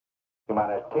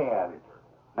Minus 10,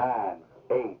 9,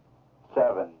 8,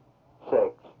 7, 6,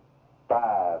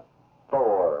 5,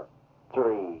 4,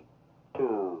 3,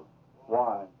 2,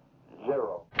 1,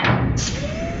 0.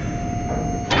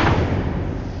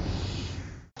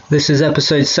 This is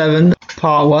episode 7,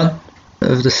 part 1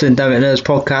 of the Syndemic Nerds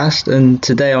podcast, and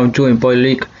today I'm joined by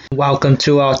Luke. Welcome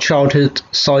to our childhood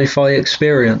sci-fi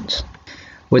experience.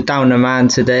 We're down a man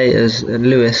today as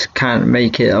Lewis can't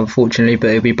make it, unfortunately,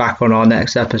 but he'll be back on our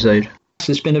next episode.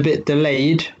 It's been a bit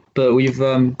delayed, but we've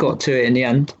got to it in the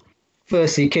end.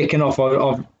 Firstly, kicking off,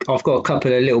 I've got a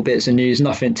couple of little bits of news,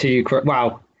 nothing too...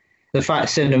 the fact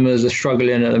cinemas are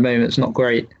struggling at the moment is not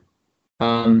great.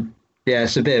 Yeah,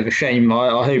 it's a bit of a shame.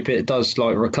 I hope it does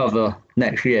recover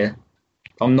next year.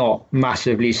 I'm not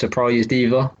massively surprised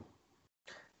either.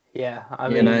 Yeah, I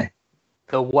mean,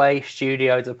 the way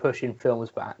studios are pushing films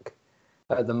back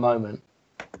at the moment,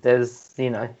 there's,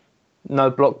 no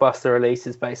blockbuster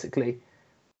releases basically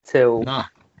till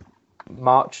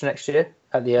March next year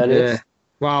at the earliest. Yeah.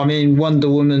 Well, I mean, Wonder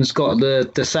Woman's got the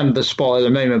December spot at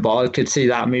the moment, but I could see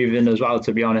that moving as well,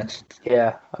 to be honest.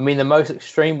 Yeah, I mean, the most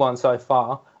extreme one so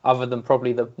far, other than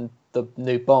probably the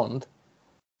new Bond,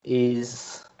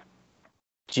 is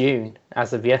June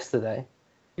as of yesterday.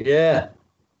 Yeah,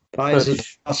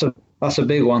 that's a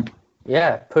big one.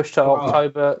 Yeah, pushed to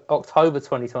October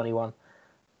 2021.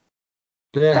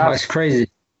 Yeah, that's crazy.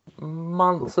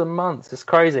 Months and months, it's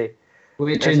crazy.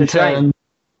 Which in turn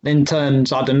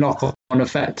had a knock-on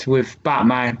effect with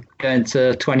Batman going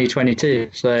to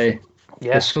 2022. So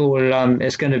it's all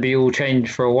it's going to be all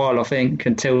changed for a while, I think,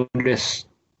 until this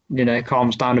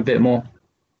calms down a bit more.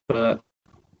 But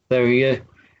there we go.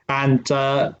 And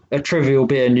a trivial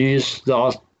bit of news that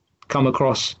I've come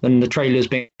across, and the trailer's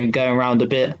been going around a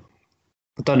bit.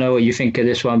 I don't know what you think of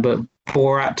this one, but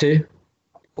Borat 2.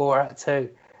 Borat 2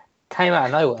 came out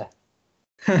of nowhere.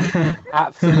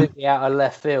 Absolutely out of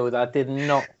left field. I did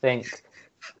not think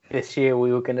this year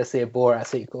we were going to see a Borat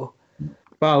sequel.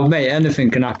 Well, mate,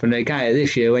 anything can happen again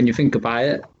this year when you think about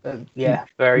it. Yeah,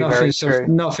 very true.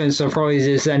 Nothing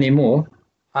surprises anymore.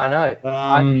 I know.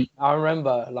 I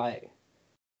remember,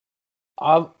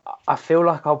 I feel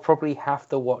like I'll probably have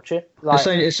to watch it.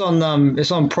 It's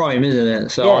on Prime, isn't it?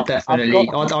 So yeah,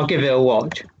 I'll give it a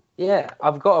watch. Yeah,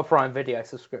 I've got a Prime Video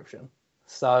subscription,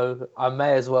 so I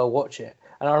may as well watch it.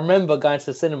 And I remember going to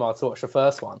the cinema to watch the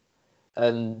first one,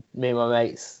 and me and my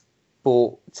mates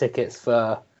bought tickets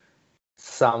for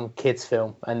some kids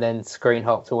film and then screen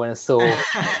hopped to went and saw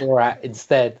Borat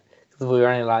instead, because we were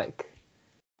only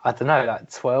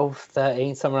 12,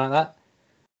 13, something like that.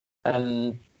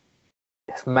 And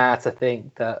it's mad to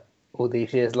think that all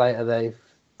these years later they've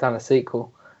done a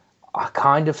sequel. I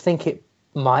kind of think it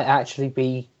might actually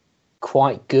be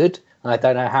quite good. I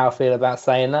don't know how I feel about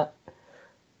saying that.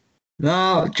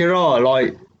 No, do you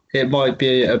know, it might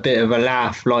be a bit of a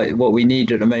laugh, what we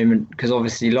need at the moment, because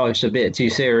obviously life's a bit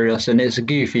too serious, and it's a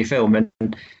goofy film.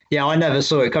 And yeah, I never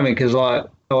saw it coming, because a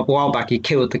while back he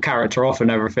killed the character off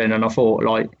and everything, and I thought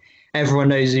everyone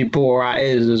knows who Borat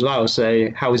is as well, so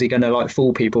how is he going to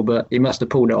fool people? But he must have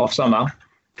pulled it off somehow.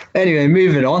 Anyway,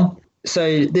 moving on.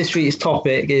 So this week's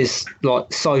topic is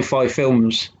sci-fi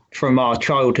films from our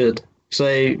childhood.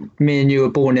 So me and you were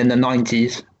born in the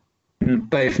 90s,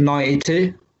 both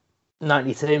 92?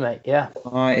 92, mate, yeah.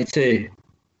 92.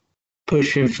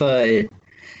 Pushing 30.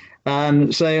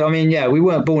 So, I mean, yeah, we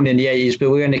weren't born in the 80s, but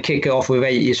we're going to kick it off with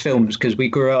 80s films because we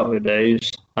grew up with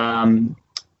those. And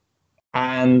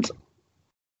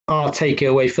I'll take it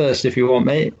away first if you want,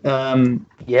 mate.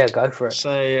 Yeah, go for it.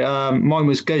 So mine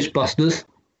was Ghostbusters.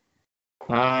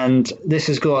 And this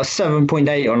has got a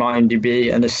 7.8 on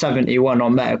IMDb and a 71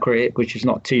 on Metacritic, which is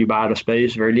not too bad, I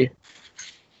suppose, really.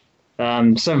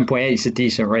 7.8 is a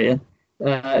decent rating.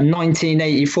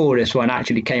 1984, this one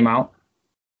actually came out.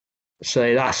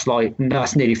 So that's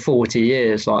nearly 40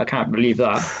 years. I can't believe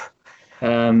that.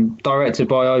 Directed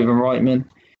by Ivan Reitman.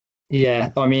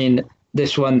 Yeah, I mean,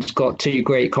 this one's got two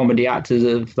great comedy actors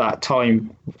of that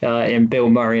time in Bill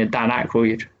Murray and Dan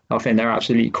Aykroyd. I think they're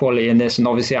absolutely quality in this, and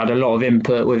obviously had a lot of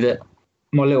input with it.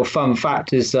 My little fun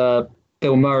fact is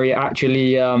Bill Murray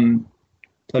actually, a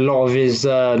lot of his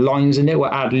lines in it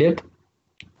were ad-lib,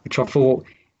 which I thought,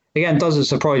 again, doesn't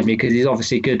surprise me because he's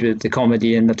obviously good with the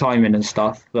comedy and the timing and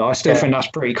stuff, but I still think that's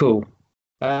pretty cool.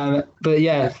 But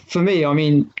yeah, for me, I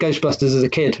mean, Ghostbusters as a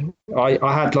kid, I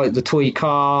had the toy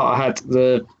car, I had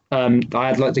the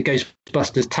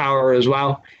Ghostbusters tower as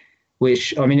well,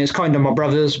 which, I mean, it's kind of my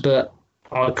brother's, but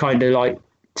I kind of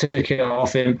took it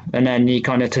off him, and then he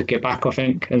kind of took it back, I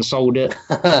think, and sold it.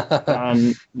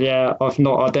 And yeah, I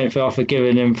don't feel I've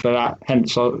forgiven him for that.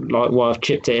 Hence, I've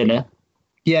chipped it in it.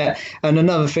 Yeah, and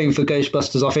another thing for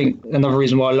Ghostbusters, I think another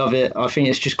reason why I love it, I think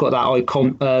it's just got that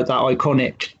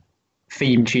iconic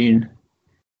theme tune.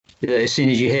 Yeah, as soon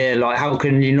as you hear, like, how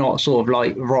can you not sort of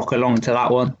like rock along to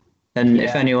that one? And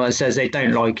if Yeah, anyone says they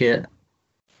don't like it,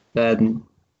 then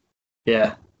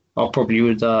yeah, I probably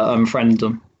would unfriend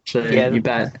them. So yeah. you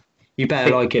better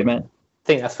Think like it, mate.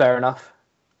 think that's fair enough.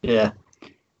 Yeah.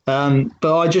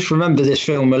 But I just remember this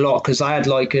film a lot because I had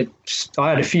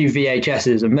a few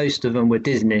VHSs and most of them were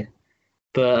Disney.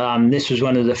 But this was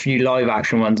one of the few live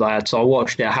action ones I had, so I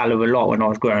watched it a hell of a lot when I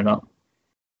was growing up.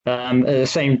 At the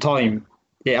same time,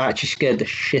 it actually scared the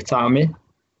shit out of me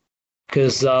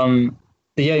because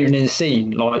the opening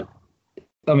scene, like,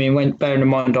 I mean, when bearing in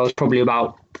mind I was probably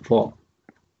about what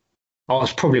I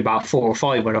was probably about 4 or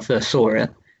 5 when I first saw it,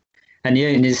 and the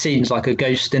opening scene's like a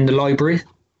ghost in the library,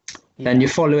 and Yeah, you're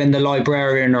following the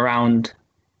librarian around,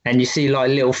 and you see like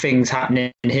little things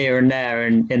happening here and there,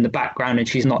 and in the background, and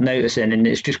she's not noticing, and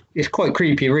it's quite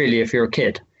creepy, really, if you're a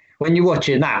kid. When you watch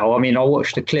it now, I mean, I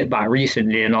watched a clip back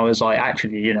recently, and I was like,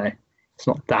 actually, it's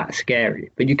not that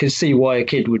scary, but you can see why a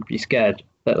kid would be scared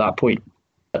at that point.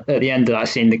 At the end of that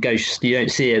scene, the ghost, you don't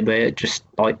see it, but it just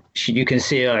like you can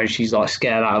see her, and she's like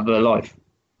scared out of her life.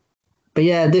 But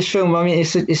yeah, this film, I mean,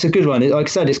 it's a good one. Like I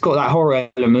said, it's got that horror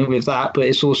element with that, but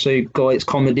it's also got its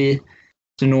comedy.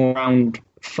 It's an all-round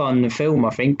fun film, I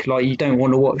think. Like, you don't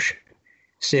want to watch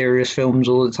serious films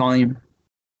all the time.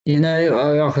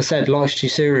 Like I said, life's too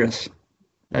serious,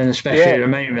 and especially yeah, at the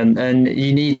moment, and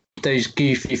you need those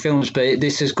goofy films, but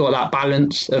this has got that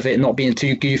balance of it not being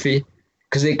too goofy.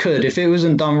 Because it could, if it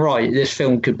wasn't done right, this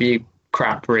film could be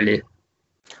crap, really.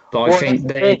 But I well, that's think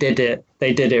the thing.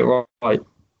 they did it right.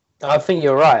 I think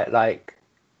you're right. Like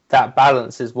that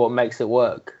balance is what makes it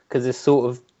work because it's sort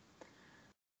of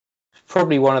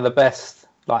probably one of the best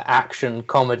like action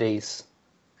comedies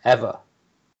ever.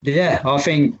 Yeah, I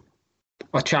think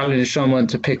I challenge someone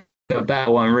to pick a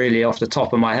better one really off the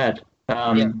top of my head.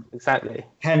 Yeah, exactly.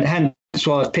 Hence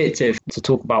why I've picked it to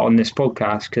talk about on this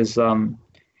podcast because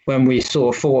when we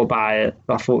sort of thought about it,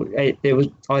 I thought it was.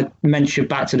 I mentioned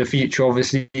Back to the Future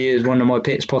obviously is one of my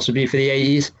picks possibly for the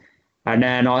 80s, and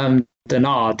then I am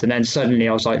Denard, and then suddenly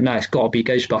I was like, no, it's got to be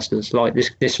Ghostbusters. Like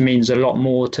this means a lot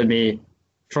more to me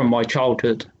from my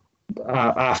childhood.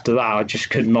 After that, I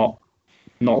just could not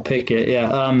pick it.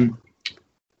 Yeah.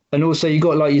 And also you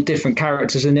got like your different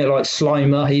characters in it, like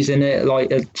Slimer. He's in it,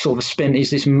 like a sort of a spin.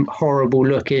 He's this horrible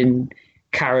looking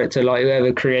character, like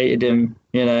whoever created him.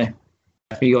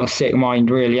 You got a sick mind,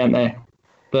 really, ain't they?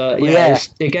 But Well, yeah,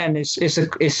 yeah,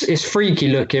 it's freaky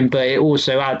looking, but it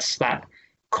also adds that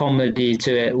comedy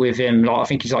to it with him. Like I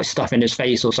think he's like stuffing his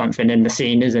face or something in the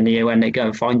scene, isn't he? When they go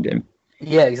and find him,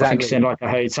 yeah, I think it's exactly. in like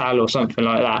a hotel or something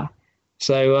like that.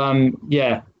 So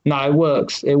yeah, no, it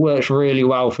works. It works really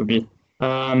well for me.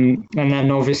 And then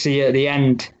obviously at the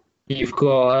end, you've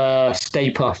got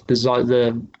Stay Puft as like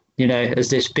as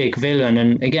this big villain.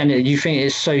 And again, you think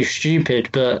it's so stupid,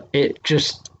 but it's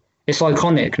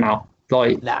iconic now.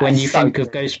 Like Nah, when it's you so think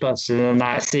of good. Ghostbusters and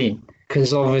that scene,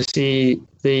 because obviously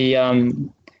the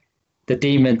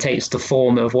demon takes the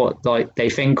form of what like they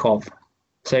think of.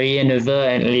 So he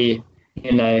inadvertently,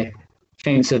 you know,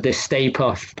 thinks of this Stay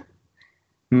Puft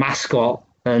mascot,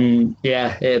 and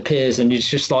yeah, it appears, and it's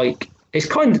just like it's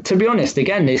kind of, to be honest,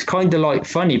 again, it's kind of like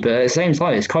funny, but at the same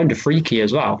time, it's kind of freaky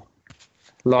as well.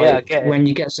 Yeah, I Like get it. when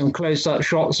you get some close-up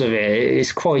shots of it,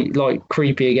 it's quite like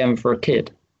creepy again for a kid.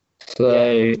 Yeah,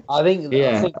 So I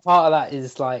yeah, think part of that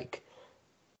is like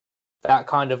that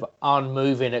kind of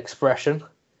unmoving expression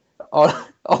on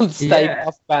Stay yeah,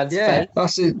 Puft Man's yeah, face.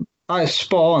 that's it. That's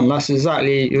spot on. That's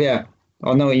exactly, yeah.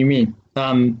 I know what you mean.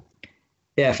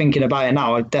 Yeah, thinking about it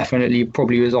now, I definitely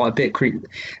probably was like a bit creeped.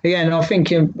 Again, I'm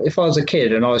thinking if I was a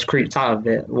kid and I was creeped out of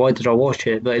it, why did I watch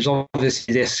it? But it's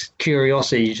obviously this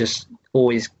curiosity just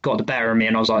always got the better of me,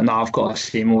 and I was like, no, I've got to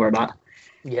see more of that.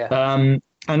 Yeah,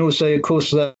 And also, of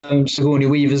course, Sigourney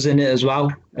Weaver's in it as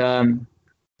well.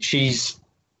 She's a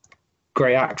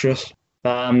great actress,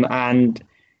 and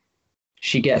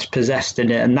she gets possessed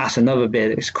in it, and that's another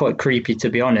bit. It's quite creepy, to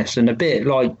be honest, and a bit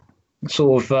like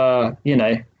sort of,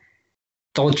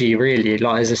 dodgy, really.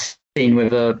 Like there's a scene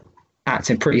with her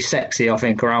acting pretty sexy, I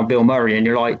think, around Bill Murray, and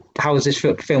you're like, how is this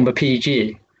film a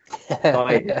PG?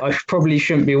 Like, I probably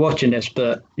shouldn't be watching this,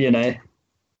 but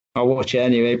I'll watch it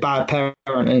anyway. Bad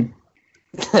parenting.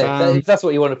 if Um, that's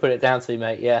what you want to put it down to,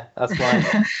 mate. Yeah, that's fine.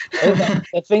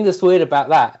 The thing that's weird about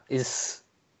that is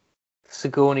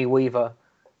Sigourney Weaver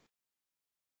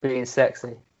being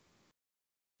sexy.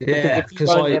 Because yeah, because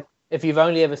like, if you've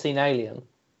only ever seen Alien,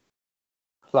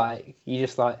 like you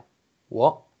just like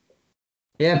what?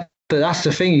 yeah, but that's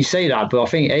the thing. You say that, but I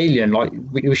think Alien, like,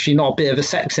 was she not a bit of a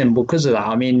sex symbol because of that?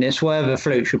 I mean, it's whatever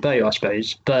floats your boat, I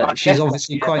suppose. I But she's guess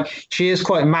obviously so, yeah. she is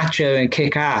quite macho and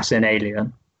kick ass in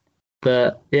Alien.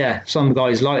 But yeah, some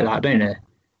guys like that, don't they?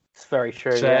 It's very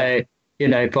true, yeah.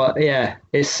 So but yeah,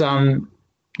 it's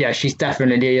yeah, she's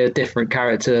definitely a different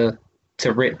character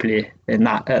to Ripley in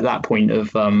that at that point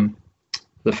of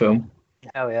the film.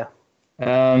 Hell yeah.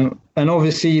 And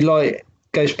obviously, like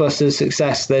Ghostbusters'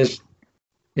 success,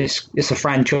 it's a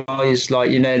franchise.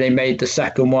 Like they made the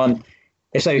second one.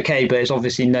 It's okay, but it's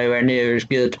obviously nowhere near as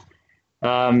good.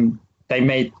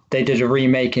 They did a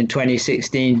remake in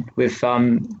 2016 with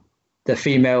the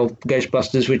female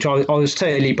Ghostbusters, which I was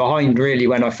totally behind really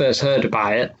when I first heard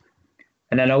about it.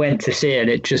 And then I went to see it, and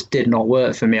it just did not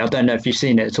work for me. I don't know if you've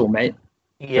seen it at all, mate.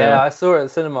 Yeah, I saw it at the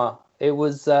cinema. It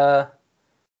was I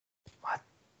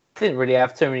didn't really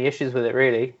have too many issues with it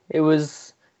really. It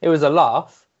was a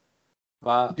laugh,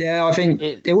 but Yeah, I think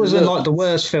it wasn't like the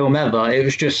worst film ever.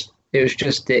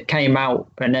 It came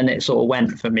out and then it sort of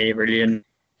went for me really, and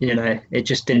it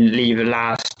just didn't leave a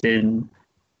lasting.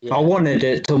 yeah. I wanted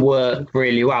it to work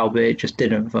really well, but it just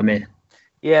didn't for me.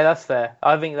 Yeah, that's fair.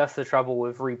 I think that's the trouble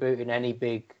with rebooting any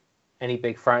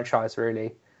big franchise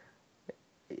really.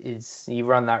 Is you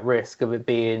run that risk of it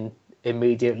being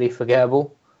immediately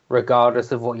forgettable,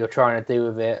 regardless of what you're trying to do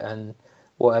with it and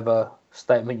whatever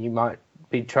statement you might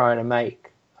be trying to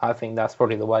make. I think that's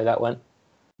probably the way that went.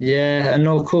 Yeah, and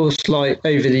of course, like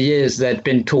over the years, there'd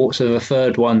been talks of a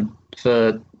third one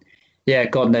for, yeah,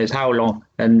 God knows how long,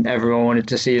 and everyone wanted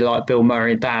to see like Bill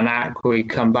Murray and Dan Aykroyd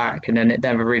come back, and then it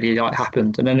never really like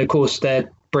happened. And then of course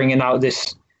they're bringing out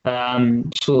this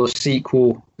sort of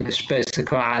sequel that's supposed to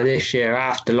come out this year,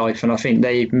 Afterlife, and I think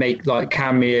they make like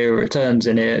cameo returns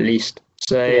in it at least.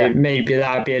 So Yeah. maybe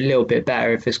that'd be a little bit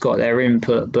better if it's got their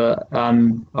input, but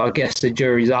I guess the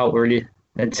jury's out really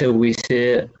until we see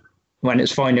it when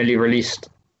it's finally released.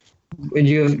 And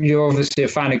you're obviously a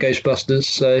fan of Ghostbusters,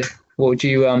 so what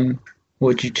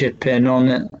would you chip in on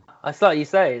it? It's like you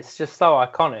say, it's just so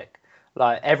iconic.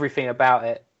 Like everything about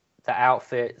it, the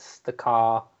outfits, the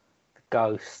car, the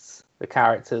ghosts, the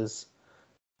characters,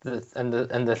 and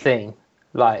the thing,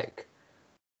 like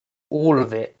all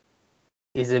of it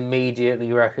is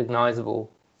immediately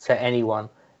recognizable to anyone,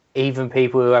 even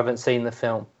people who haven't seen the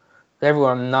film.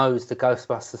 Everyone knows the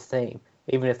Ghostbusters theme,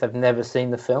 even if they've never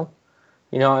seen the film.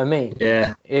 You know what I mean?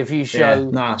 Yeah. If you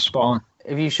show spot on.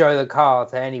 if you show the car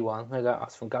to anyone, they go,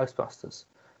 "That's from Ghostbusters,"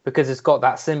 because it's got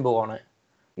that symbol on it.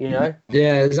 You know?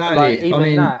 Yeah, exactly. Like even I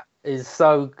mean, that is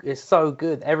so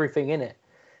good. Everything in it,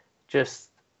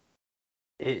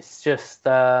 it's just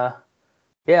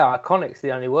iconic's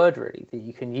the only word really that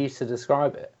you can use to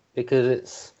describe it,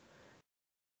 because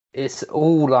it's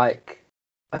all like,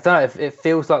 I don't know, it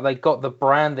feels like they got the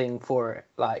branding for it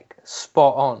like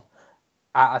spot on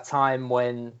at a time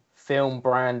when film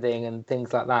branding and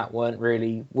things like that wouldn't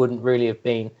really have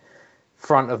been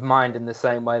front of mind in the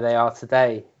same way they are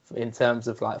today, in terms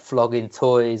of like flogging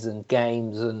toys and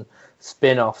games and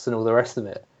spin-offs and all the rest of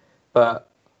it. But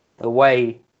the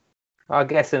way, I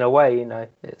guess in a way,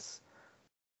 it's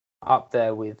up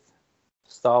there with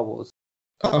Star Wars.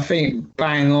 I think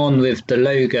bang on with the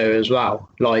logo as well.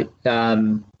 Like,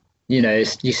 you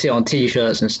see it on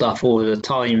T-shirts and stuff all the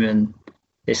time, and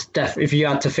it's if you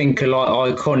had to think of like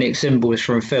iconic symbols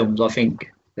from films, I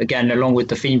think again, along with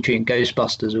the theme tune,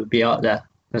 Ghostbusters would be up there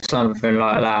or something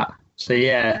like that. So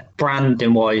yeah,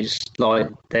 branding wise, like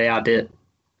they had it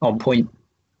on point.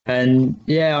 And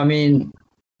yeah, I mean,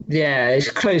 yeah, it's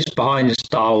close behind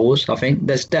Star Wars. I think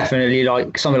there's definitely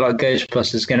like something like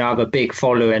Ghostbusters going to have a big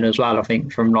following as well. I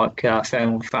think from like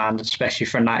film fans, especially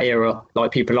from that era,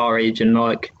 like people our age and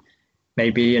like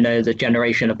maybe the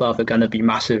generation above are going to be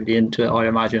massively into it, I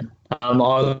imagine.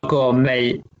 I've got a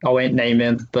mate, I won't name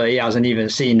him, but he hasn't even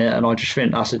seen it, and I just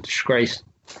think that's a disgrace.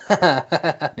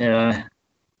 Yeah.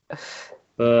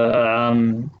 But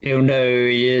he'll know who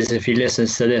he is if he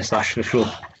listens to this, that's for sure.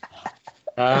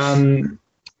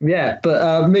 Yeah,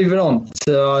 but moving on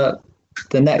to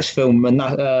the next film, and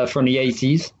that from the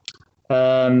 80s,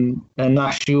 and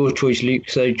that's your choice, Luke.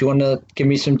 So do you want to give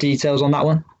me some details on that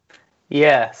one?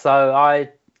 Yeah, so I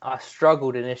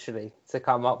struggled initially to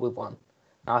come up with one.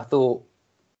 I thought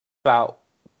about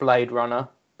Blade Runner,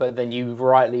 but then you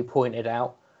rightly pointed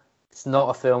out it's not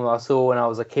a film I saw when I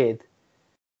was a kid.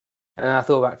 And then I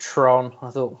thought about Tron.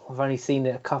 I thought I've only seen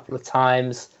it a couple of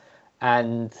times,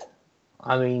 and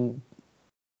I mean,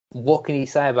 what can you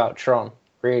say about Tron,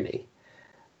 really?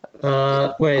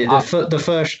 Wait,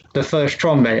 the first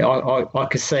Tron, mate. I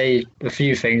could say a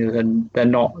few things, and they're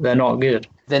not good.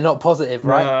 They're not positive,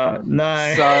 right?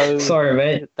 No. So Sorry,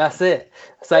 mate. that's it.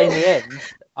 So in the end,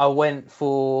 I went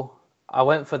for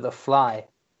The Fly,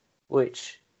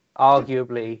 which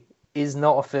arguably is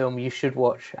not a film you should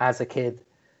watch as a kid,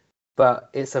 but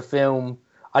it's a film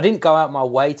I didn't go out my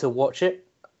way to watch it,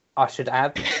 I should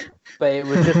add, but it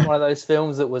was just one of those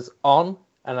films that was on,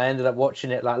 and I ended up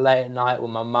watching it like late at night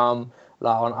with my mum,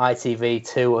 like on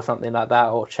ITV2 or something like that,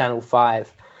 or Channel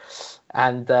 5,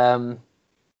 and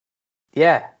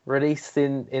yeah, released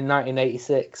in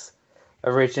 1986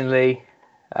 originally.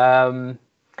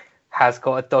 Has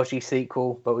got a dodgy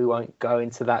sequel, but we won't go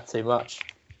into that too much.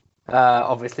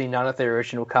 Obviously, none of the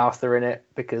original cast are in it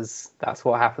because that's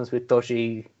what happens with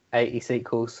dodgy 80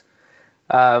 sequels.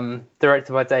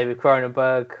 Directed by David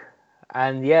Cronenberg,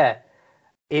 and yeah,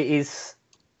 it is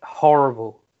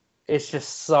horrible. It's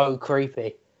just so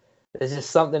creepy. There's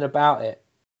just something about it.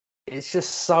 It's just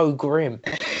so grim.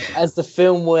 As the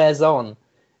film wears on,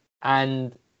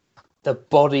 and the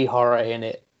body horror in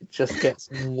it just gets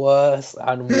worse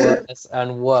and worse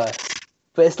and worse.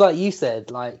 But it's like you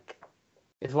said, like,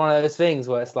 it's one of those things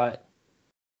where it's like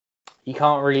you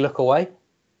can't really look away.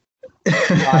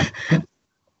 Like,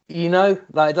 you know,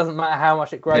 like it doesn't matter how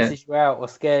much it grosses you out or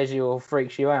scares you or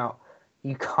freaks you out,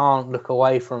 you can't look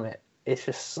away from it. It's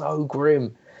just so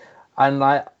grim. And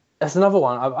like that's another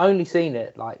one. I've only seen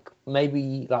it like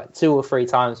maybe like 2 or 3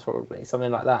 times, probably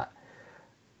something like that.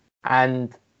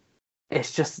 And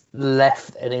it's just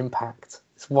left an impact.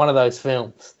 It's one of those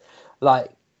films, like,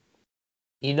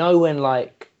 you know, when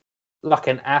like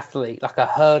an athlete, like a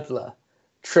hurdler,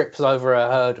 trips over a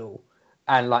hurdle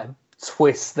and like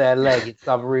twists their leg in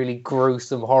some really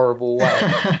gruesome, horrible way,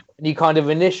 and you kind of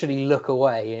initially look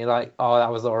away and you're like, "Oh,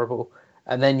 that was horrible,"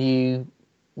 and then you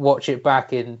watch it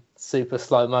back in super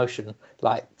slow motion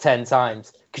like 10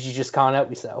 times because you just can't help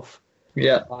yourself.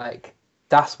 Yeah, like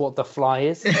that's what The Fly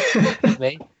is to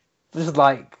me. Just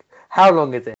like, how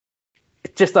long is it?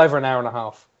 It's just over an hour and a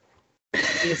half.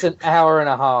 It's an hour and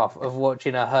a half of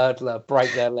watching a hurdler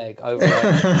break their leg over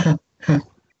a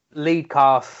lead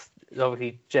cast is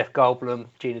obviously Jeff Goldblum,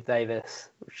 Gina Davis,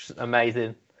 which is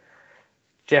amazing.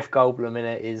 Jeff Goldblum in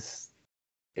it is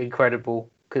incredible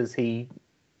because he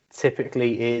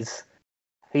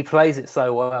plays it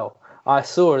so well. I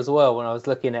saw as well when I was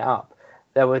looking it up,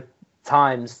 there were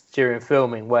times during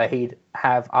filming where he'd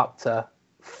have up to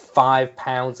 5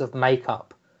 pounds of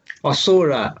makeup. I saw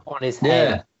that on his head.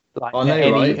 Yeah, like I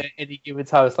know, right? Any given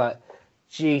time, it's like,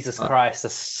 Jesus Christ,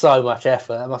 there's so much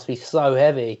effort. That must be so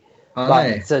heavy.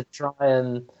 Like to try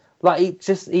and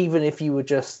just even if you were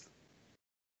just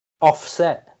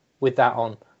offset with that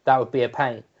on, that would be a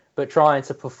pain. But trying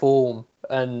to perform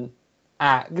and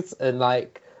act and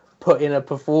like put in a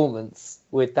performance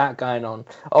with that going on.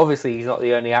 Obviously, he's not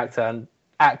the only actor, and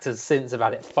actors since have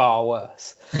had it far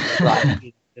worse.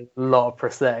 Like there's a lot of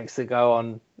prosthetics that go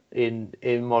on in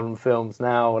modern films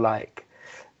now, like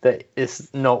that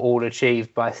it's not all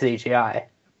achieved by CGI.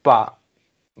 But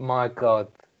my God,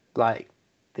 like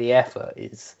the effort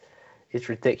is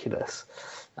ridiculous.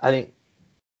 I think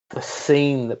the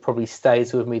scene that probably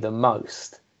stays with me the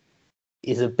most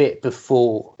is a bit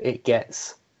before it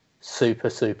gets super,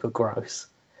 super gross.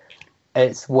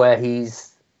 It's where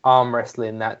he's arm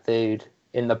wrestling that dude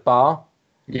in the bar.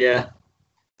 Yeah.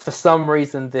 For some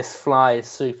reason, this fly is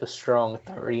super strong.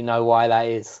 I don't really know why that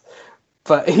is.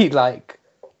 But he, like,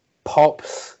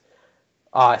 pops.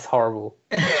 Ah, it's horrible.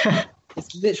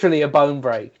 It's literally a bone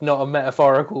break, not a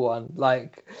metaphorical one.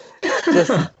 Like,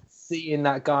 just seeing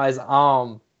that guy's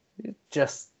arm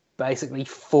just basically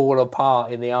fall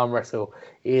apart in the arm wrestle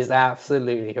is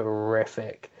absolutely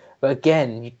horrific. But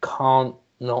again, you can't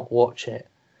not watch it.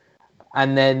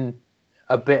 And then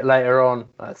a bit later on,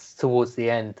 that's towards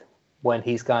the end, when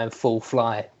he's going full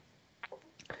fly,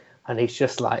 and he's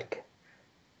just like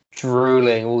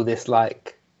drooling all this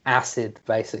like acid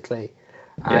basically,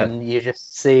 and you're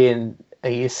just seeing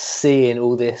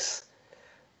all this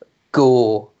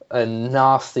gore and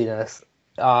nastiness.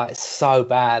 It's so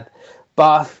bad.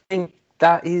 But I think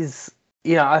that is,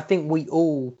 I think we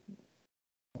all,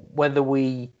 whether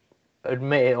we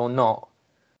admit it or not,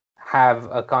 have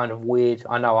a kind of weird,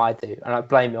 I know I do, and I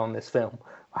blame it on this film,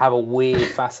 I have a weird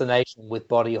fascination with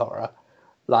body horror.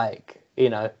 Like,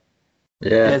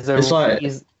 there's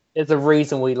a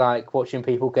reason we like watching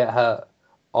people get hurt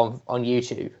on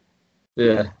YouTube.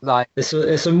 Yeah, like it's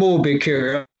a morbid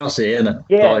curiosity, isn't it?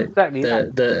 Yeah, like, exactly.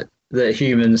 That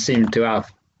humans seem to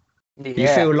have.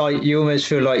 Yeah. You almost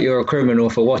feel like you're a criminal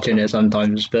for watching it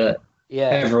sometimes, but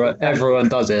everyone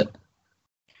does it.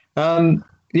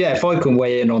 Yeah, if I can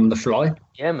weigh in on The Fly.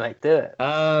 Yeah, mate, do it.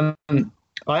 Um,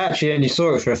 I actually only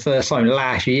saw it for the first time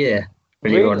last year,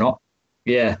 believe it or Really? not.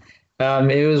 Yeah.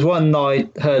 It was one I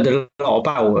heard a lot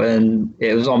about, and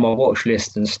it was on my watch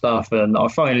list and stuff. And I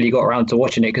finally got around to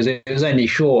watching it because it was only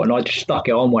short, and I just stuck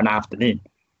it on one afternoon.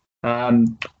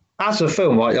 Um, as a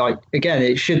film, again,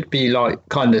 it should be like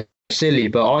kind of silly,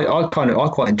 but I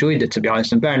quite enjoyed it, to be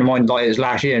honest. And bearing in mind, like it was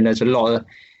last year, and there's a lot of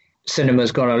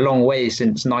cinema's gone a long way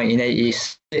since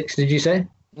 1986. Did you say?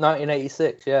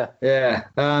 1986, yeah. Yeah,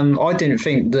 I didn't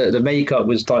think that the makeup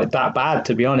was like that bad,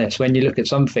 to be honest. When you look at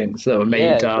some things that were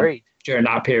Yeah, made agreed. during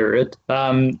that period,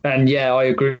 and yeah, I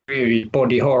agree with you.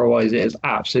 Body horror wise, it is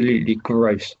absolutely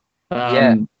gross.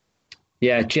 Yeah, Um,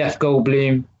 yeah, Jeff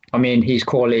Goldblum. I mean, he's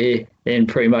quality in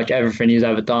pretty much everything he's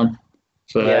ever done.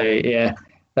 So yeah.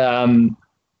 yeah. Um,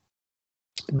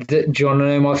 do you want to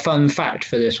know my fun fact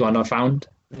for this one? I found.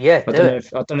 Yeah, do it.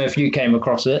 I don't know if you came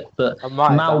across it, but I might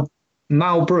have done.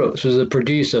 Mal Brooks was a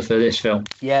producer for this film.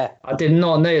 Yeah. I did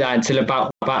not know that until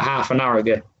about half an hour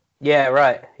ago. Yeah,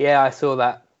 right. Yeah, I saw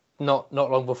that not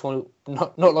long before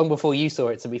not long before you saw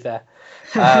it, to be fair.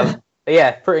 But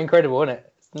yeah, pretty incredible, isn't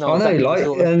it? It's I know, like,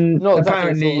 and not exactly the sort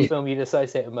apparently, of film you'd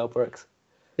associate with Mel Brooks.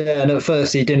 yeah, and at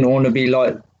first he didn't want to be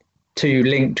like too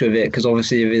linked with it because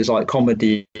obviously of his like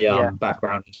comedy Yeah.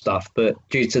 background and stuff. But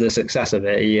due to the success of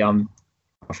it,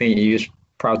 I think he was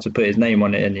proud to put his name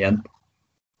on it in the end.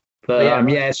 But Yeah, right.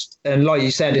 yes, and like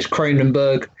you said, it's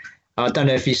Cronenberg. I don't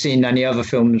know if you've seen any other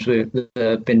films that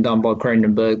have been done by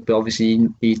Cronenberg, but obviously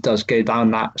he does go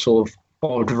down that sort of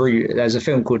odd route. There's a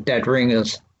film called Dead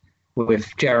Ringers with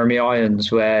Jeremy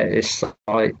Irons where it's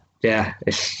like, yeah,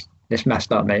 it's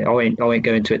messed up, mate. I won't go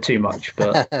into it too much,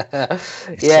 but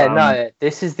Yeah, um, no,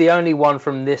 this is the only one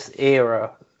from this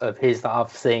era of his that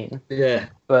I've seen. yeah,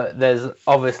 But there's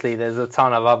a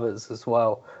ton of others as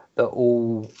well that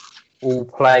all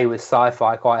play with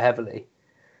sci-fi quite heavily.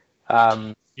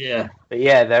 yeah. But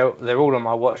yeah, they're all on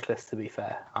my watch list. To be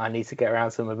fair, I need to get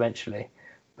around to them eventually.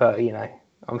 But you know,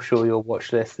 I'm sure your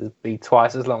watch list will be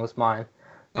twice as long as mine.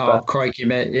 Oh, But crikey,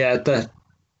 mate. Yeah,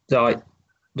 like,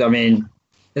 I mean,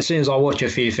 as soon as I watch a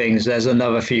few things, there's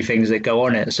another few things that go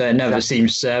on it, so it never exactly,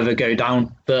 seems to ever go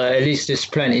down. But at least there's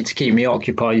plenty to keep me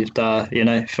occupied, for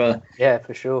yeah,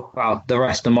 for sure. well the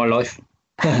rest of my life.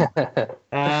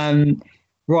 Um,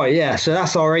 right, yeah. So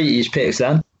that's our 80s picks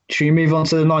then. Should we move on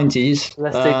to the 90s?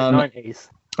 Let's do the 90s.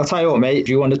 I'll tell you what, mate.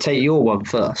 Do you want to take your one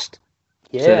first?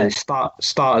 Yeah, So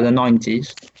start of the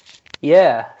 90s.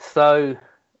 yeah. So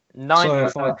Sorry 90.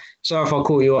 if I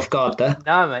caught you off guard there.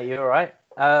 No, mate, you're all right.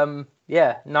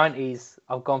 Yeah, 90s.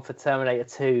 I've gone for Terminator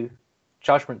 2,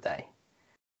 Judgment Day,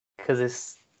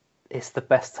 because it's the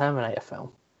best Terminator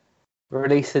film.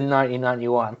 Released in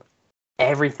 1991.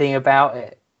 Everything about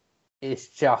it is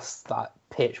just like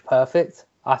pitch perfect.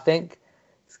 I think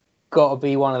it's got to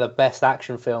be one of the best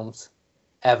action films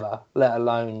ever. Let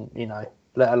alone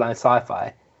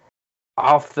sci-fi.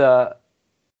 After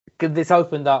this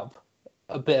opened up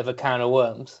a bit of a can of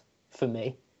worms for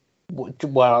me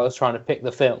while I was trying to pick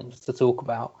the films to talk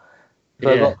about.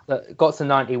 So Yeah. I got to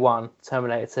 91,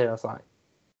 Terminator 2. I was like,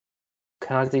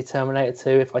 can I do Terminator 2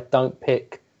 if I don't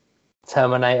pick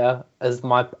Terminator as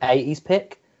my 80s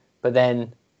pick? But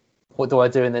then what do I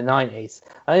do in the 90s?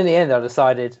 And in the end, I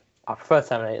decided I prefer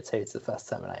Terminator 2 to the first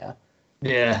Terminator.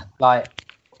 Yeah. Like,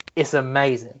 it's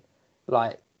amazing.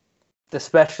 Like, the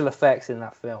special effects in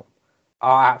that film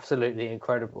are absolutely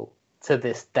incredible to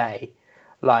this day.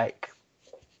 Like,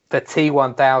 the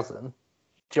T-1000,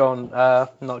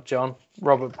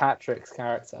 Robert Patrick's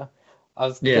character. I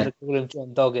was going to call him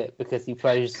John Doggett because he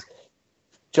plays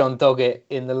John Doggett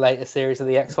in the later series of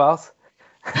The X-Files.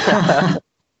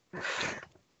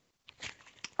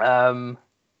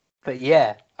 But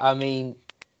yeah, I mean,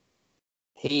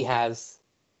 he has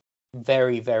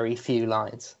very, very few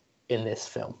lines in this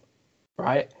film,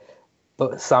 right?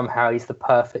 But somehow he's the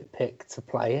perfect pick to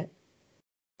play it.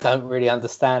 Don't really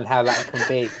understand how that can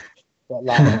be, but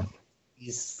like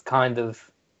he's kind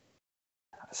of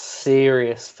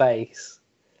serious face,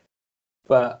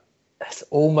 but it's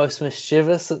almost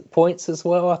mischievous at points as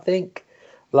well. I think,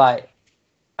 like,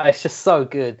 it's just so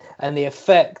good, and the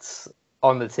effects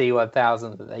on the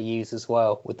T-1000 that they use as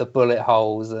well, with the bullet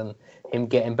holes and him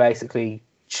getting basically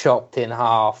chopped in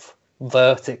half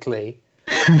vertically,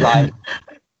 like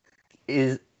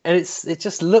it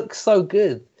just looks so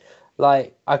good.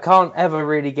 Like, I can't ever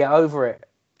really get over it,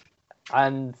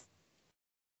 and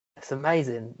it's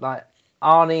amazing. Like,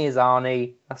 Arnie is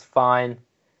Arnie, that's fine.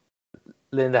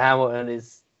 Linda Hamilton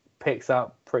picks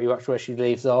up pretty much where she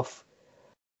leaves off,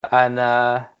 and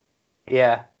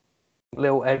yeah,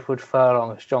 little Edward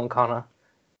Furlong as John Connor.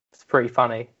 It's pretty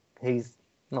funny. He's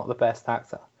not the best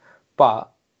actor,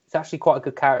 but it's actually quite a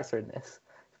good character in this.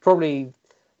 Probably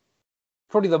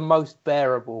the most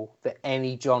bearable that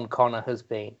any John Connor has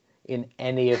been in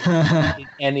any of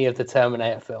the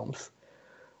Terminator films,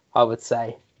 I would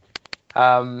say.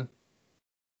 But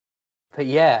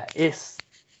yeah, it's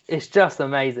just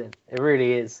amazing. It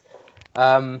really is.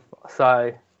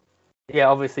 So yeah,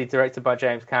 obviously directed by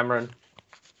James Cameron.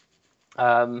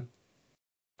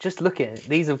 Just looking at it,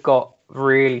 these have got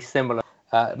really similar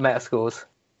Metascores.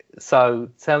 So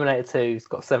Terminator 2's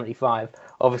got 75.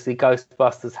 Obviously,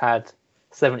 Ghostbusters had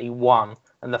 71,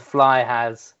 and The Fly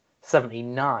has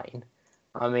 79.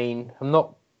 I mean, I'm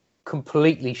not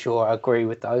completely sure I agree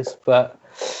with those, but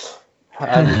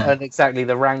and exactly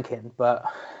the ranking, but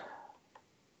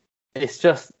it's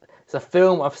a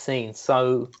film I've seen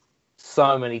so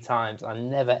many times. I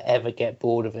never ever get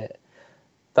bored of it.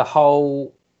 The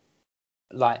whole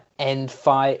like end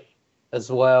fight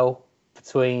as well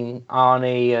between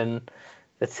Arnie and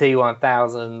the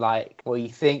T-1000, like, well, you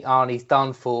think Arnie's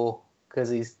done for because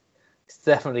he's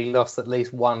definitely lost at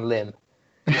least one limb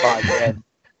by then.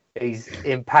 He's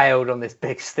impaled on this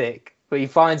big stick, but he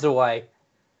finds a way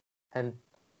and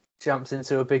jumps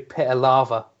into a big pit of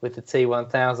lava with the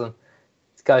T-1000. It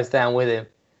goes down with him,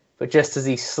 but just as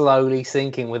he's slowly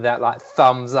sinking with that like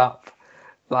thumbs up,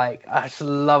 like, I just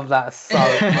love that so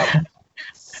much.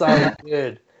 So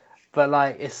good. But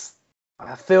like,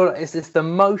 I feel like it's the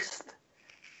most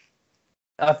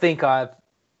I think I've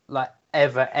like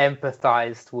ever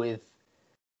empathized with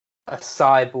a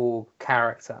cyborg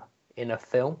character in a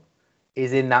film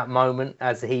is in that moment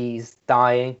as he's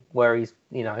dying, where he's,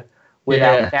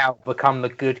 without doubt become the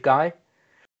good guy.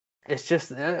 It's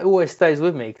just, it always stays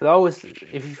with me, because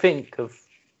if you think of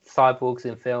cyborgs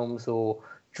in films or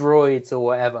droids or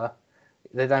whatever,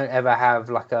 they don't ever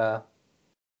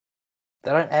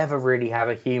really have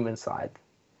a human side.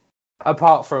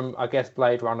 Apart from, I guess,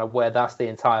 Blade Runner, where that's the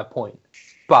entire point.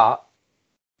 But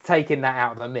taking that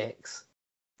out of the mix,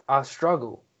 I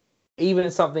struggle.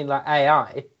 Even something like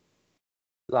AI,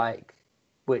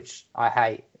 which I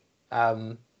hate.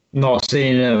 Not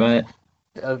seen it, mate.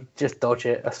 Just dodge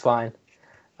it. That's fine.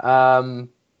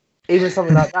 Even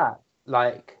something like that,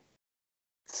 like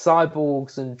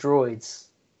cyborgs and droids,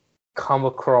 come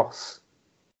across,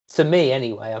 to me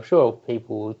anyway. I'm sure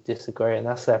people will disagree, and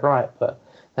that's their right, but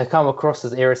they come across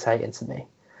as irritating to me.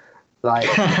 Like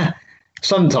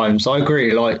sometimes I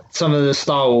agree. Like some of the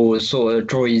Star Wars sort of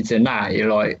droids in that,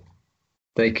 you're like,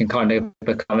 they can kind of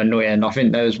become annoying. I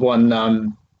think there was one,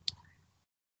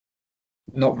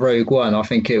 not Rogue One. I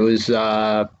think it was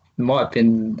might have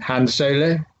been Han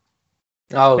Solo.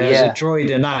 Oh, There's yeah. a droid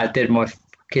in that did my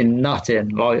fucking nutting.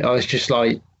 Like, I was just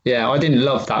like, yeah, I didn't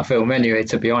love that film anyway,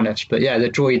 to be honest. But yeah, the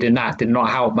droid in that did not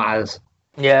help matters.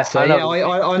 Yeah, So I know. yeah,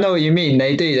 I know what you mean.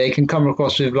 They do. They can come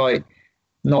across with like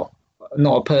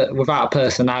without a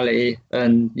personality,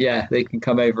 and yeah, they can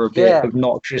come over a bit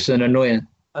obnoxious and annoying.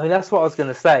 I mean, that's what I was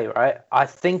going to say, right? I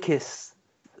think it's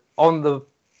on the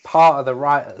part of the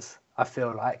writers, I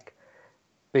feel like,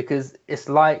 because it's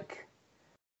like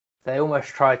they almost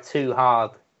try too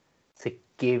hard to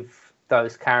give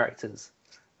those characters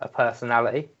a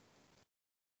personality.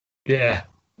 Yeah.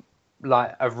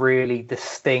 Like a really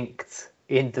distinct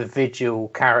individual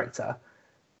character,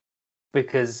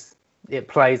 because it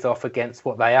plays off against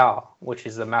what they are, which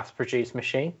is a mass-produced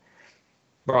machine.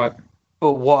 Right.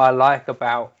 But what I like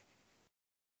about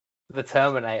the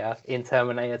Terminator in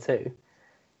Terminator 2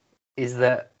 is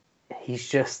that he's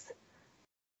just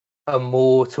a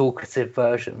more talkative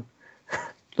version.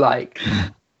 Like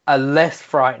a less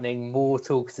frightening, more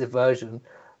talkative version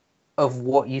of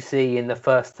what you see in the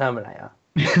first Terminator.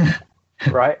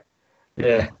 Right?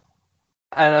 Yeah.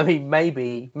 And I mean,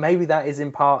 maybe that is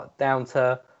in part down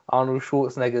to Arnold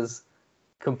Schwarzenegger's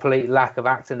complete lack of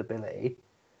acting ability.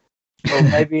 Or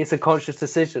maybe it's a conscious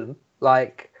decision,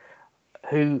 like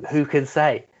who can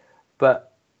say?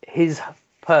 But his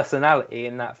personality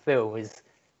in that film is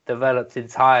developed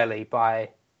entirely by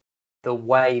the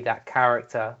way that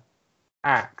character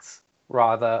acts,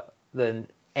 rather than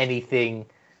anything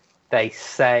they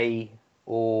say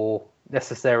or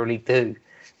necessarily do.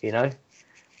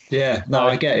 Yeah. No,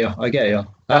 I get you.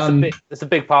 That's a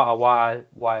big part of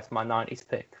why it's my 90s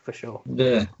pick for sure.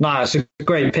 Yeah. No, it's a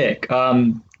great pick.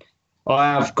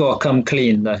 I have got to come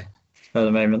clean though at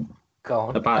the moment. Go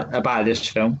on. About this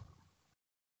film.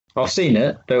 I've seen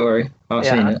it, don't worry. I've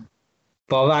seen it.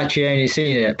 But I've actually only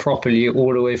seen it properly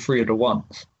all the way through the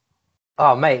once.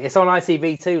 Oh mate, it's on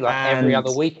ITV2 every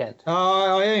other weekend.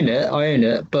 I own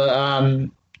it. But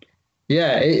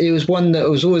yeah, it was one that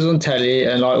was always on telly,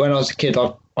 and like when I was a kid,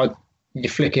 I you're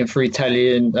flicking through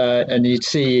telly and you'd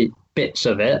see bits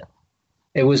of it.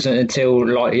 It wasn't until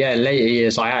later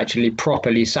years I actually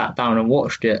properly sat down and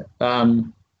watched it.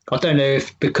 I don't know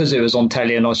if because it was on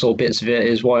telly and I saw bits of it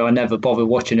is why I never bothered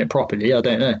watching it properly. I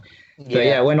don't know. But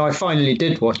yeah, when I finally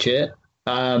did watch it,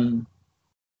 I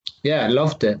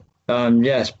loved it.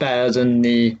 It's better than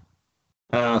the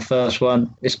first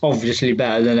one. It's obviously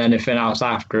better than anything else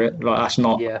after it. Like that's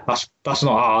not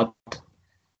hard.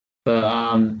 But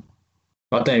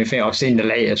I don't think I've seen the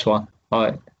latest one.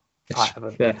 I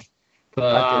haven't. Yeah.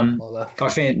 But I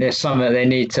think there's something they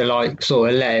need to like sort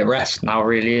of let it rest now,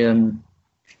 really.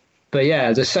 But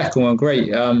yeah, the second one,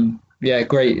 great.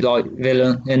 Great like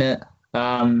villain in it.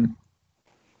 That's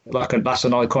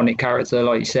an iconic character,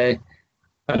 like you say.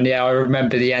 And yeah, I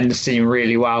remember the end scene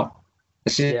really well.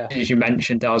 As soon as you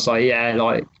mentioned it, I was like,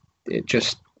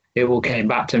 it all came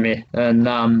back to me.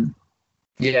 And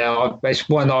it's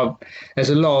one there's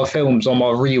a lot of films on my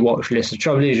rewatch list. The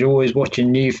trouble is, you're always watching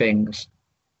new things.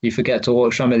 You forget to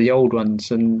watch some of the old ones,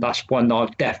 and that's one that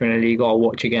I've definitely got to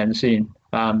watch again soon.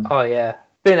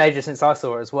 Been ages since I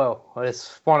saw it as well.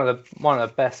 It's one of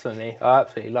the best for me. I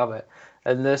absolutely love it.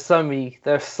 And there's so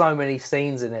many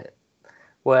scenes in it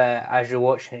where as you're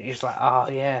watching it, you're just like, oh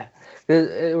yeah.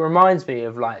 It reminds me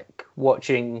of like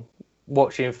watching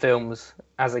films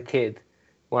as a kid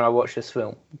when I watch this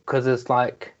film, because there's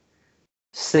like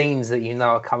scenes that you know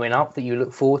are coming up that you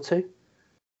look forward to.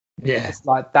 Yeah, it's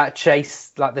like that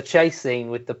chase, like the chase scene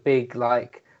with the big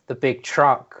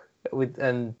truck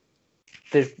and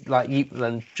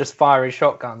just firing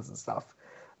shotguns and stuff.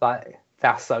 Like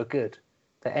that's so good.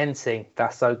 The end scene,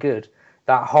 that's so good.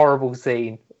 That horrible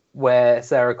scene where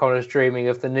Sarah Connor's dreaming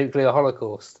of the nuclear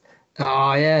holocaust.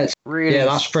 Oh yeah,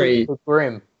 that's pretty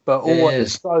grim, but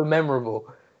always so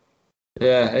memorable.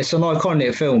 Yeah, it's an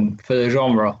iconic film for the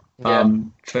genre,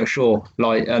 for sure.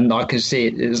 Like, and I can see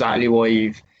exactly why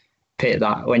you've picked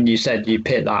that. When you said you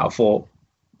picked that, I thought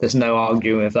there's no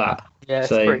arguing with that. Yeah, it's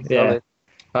pretty solid.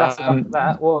 That's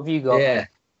that. What have you got? Yeah,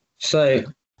 so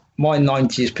my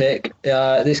 90s pick.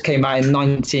 This came out in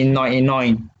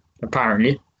 1999,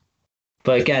 apparently.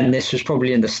 But again, this was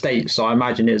probably in the States, so I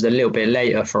imagine it was a little bit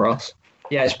later for us.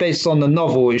 Yeah, it's based on the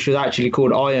novel, which was actually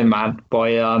called Iron Man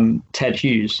by Ted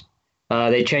Hughes.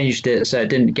 They changed it so it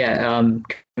didn't get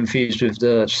confused with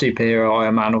the superhero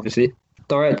Iron Man, obviously.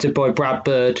 Directed by Brad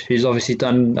Bird, who's obviously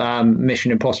done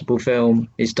Mission Impossible film.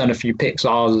 He's done a few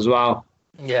Pixars as well.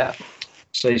 Yeah.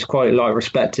 So he's quite like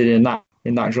respected in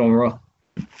that genre.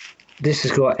 This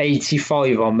has got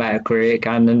 85 on Metacritic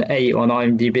and an 8 on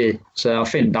IMDb. So I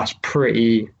think that's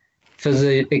pretty, for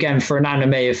an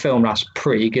animated film, that's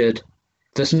pretty good.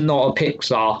 That's not a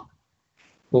Pixar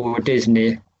or a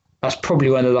Disney. That's probably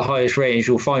one of the highest ratings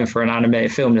you'll find for an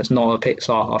animated film that's not a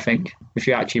Pixar, I think, if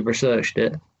you actually researched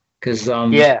it. Cause,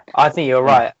 I think you're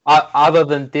right. Other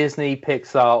than Disney,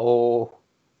 Pixar, or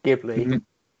Ghibli.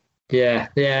 Yeah.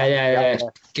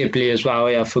 Ghibli as well.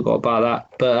 Yeah, I forgot about that.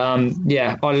 But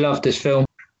I love this film.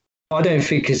 I don't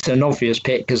think it's an obvious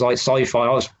pick because like sci-fi,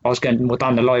 I was going more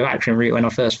down the live action route when I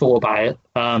first thought about it.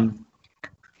 And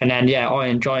then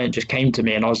Iron Giant just came to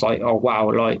me, and I was like, oh wow,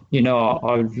 like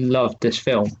I love this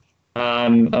film.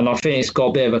 And I think it's got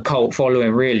a bit of a cult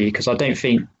following, really, because I don't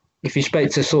think if you spoke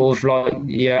to sort of like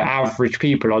your average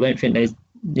people, I don't think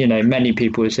many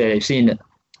people would say they've seen it.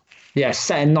 Yeah,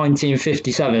 set in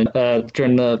 1957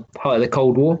 during the height of the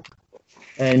Cold War,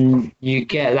 and you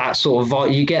get that sort of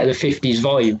vibe. You get the 50s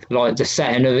vibe. Like the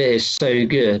setting of it is so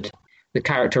good. The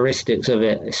characteristics of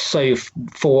it is so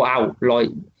thought out. Like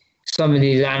some of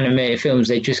these animated films,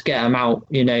 they just get them out.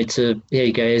 To here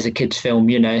you go, here's a kids' film.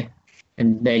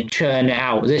 And they churn it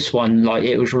out. This one, like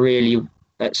it was really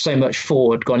so much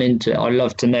thought had gone into it. I'd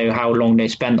love to know how long they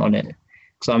spent on it,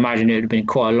 because I imagine it would have been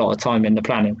quite a lot of time in the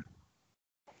planning.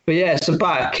 But yeah, it's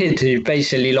about a kid who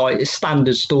basically, like, a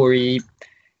standard story,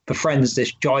 befriends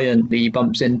this giant that he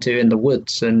bumps into in the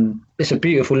woods, and it's a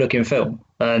beautiful looking film.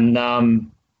 And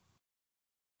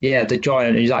the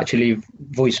giant is actually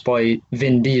voiced by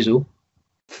Vin Diesel.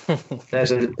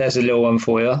 There's a little one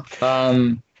for you.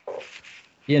 And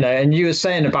you were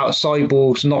saying about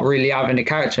cyborgs not really having a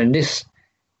character, and this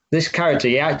character,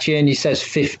 he actually only says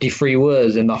 53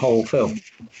 words in the whole film.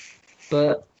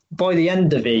 But by the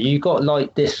end of it, you got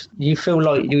like this, you feel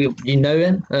like you know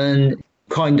him and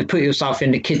kind of put yourself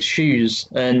in the kid's shoes.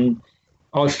 And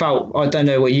I don't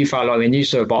know what you felt like when you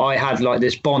saw it, but I had like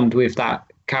this bond with that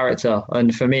character.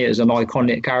 And for me, it's an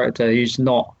iconic character who's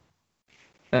not,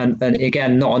 and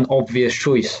again, not an obvious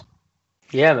choice.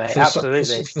 Yeah, mate,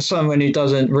 absolutely. For someone who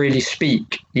doesn't really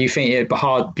speak, you think it'd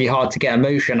be hard to get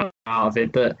emotion out of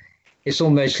it, but it's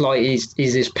almost like he's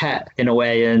his pet in a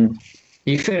way, and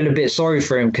you feel a bit sorry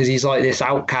for him because he's like this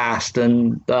outcast,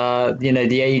 and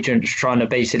the agent's trying to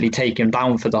basically take him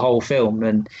down for the whole film,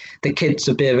 and the kid's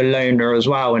a bit of a loner as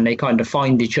well, and they kind of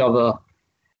find each other.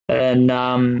 And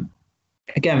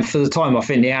again, for the time, I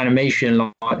think the animation,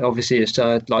 like obviously it's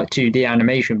like 2D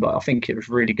animation, but I think it was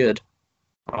really good.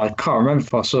 I can't remember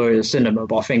if I saw it at the cinema,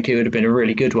 but I think it would have been a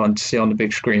really good one to see on the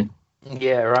big screen.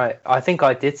 Yeah, right. I think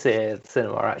I did see it at the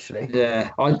cinema actually.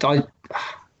 Yeah,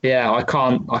 I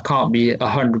can't be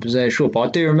 100% sure, but I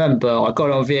do remember I got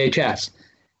it on VHS,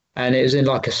 and it was in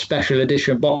like a special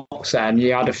edition box set, and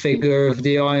you had a figure of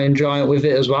the Iron Giant with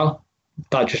it as well.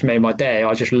 That just made my day.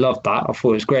 I just loved that. I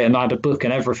thought it was great, and I had a book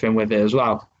and everything with it as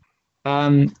well.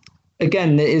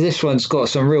 Again, this one's got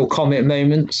some real comic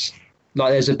moments.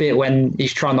 Like there's a bit when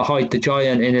he's trying to hide the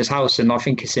giant in his house, and I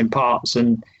think it's in parts,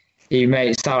 and he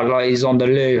makes it sound like he's on the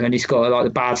loo and he's got like the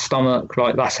bad stomach.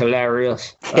 Like that's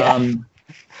hilarious. Yeah.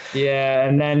 Yeah,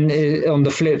 and then on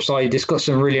the flip side, it's got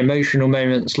some really emotional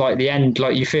moments, like the end.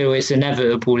 Like you feel it's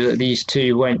inevitable that these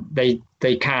two won't, they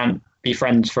can't be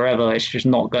friends forever. It's just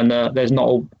not gonna.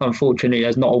 Unfortunately,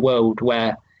 there's not a world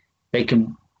where they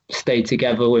can stay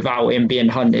together without him being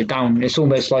hunted down. It's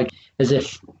almost like as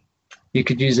if you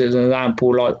could use it as an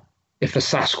example, like if a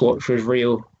Sasquatch was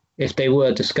real, if they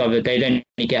were discovered, they'd only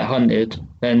get hunted.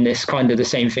 And it's kind of the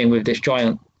same thing with this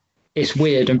giant. It's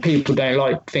weird, and people don't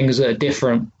like things that are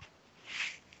different.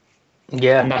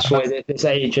 Yeah. And that's why this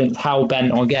agent's hell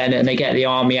bent on getting it, and they get the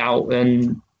army out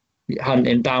and hunt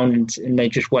him down, and they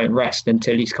just won't rest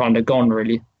until he's kind of gone,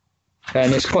 really.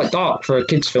 And it's quite dark for a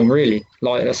kids' film, really.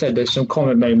 Like I said, there's some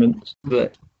comic moments,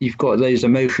 but you've got those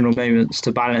emotional moments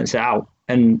to balance it out.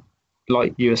 And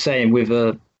like you were saying, with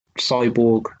a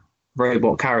cyborg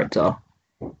robot character,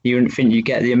 you wouldn't think you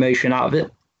get the emotion out of it.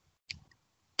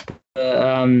 But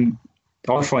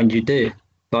I find you do.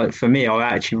 Like for me,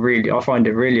 I find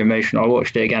it really emotional. I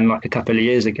watched it again like a couple of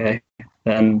years ago,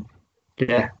 and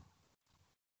yeah,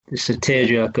 it's a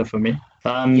tearjerker for me.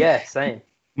 Yeah, same.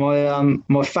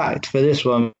 My fact for this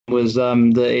one was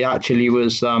that it actually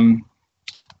was a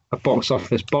box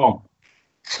office bomb.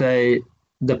 So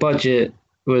the budget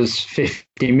was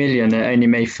 50 million. It only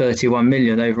made 31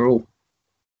 million overall,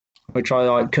 which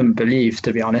I couldn't believe,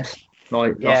 to be honest.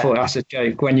 I thought that's a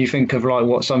joke when you think of like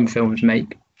what some films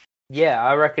make. Yeah,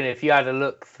 I reckon if you had a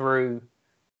look through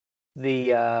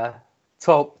the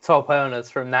top earners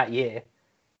from that year,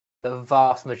 the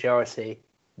vast majority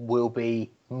will be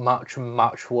much,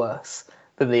 much worse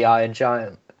than the Iron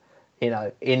Giant.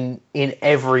 In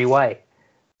every way.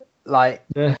 Like,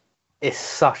 yeah. It's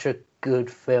such a good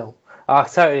film. I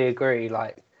totally agree.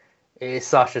 Like, it is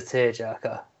such a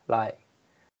tearjerker. Like,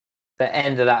 the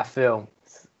end of that film,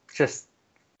 just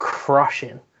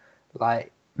crushing.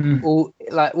 Like, all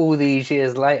these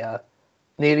years later,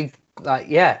 nearly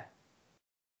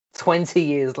 20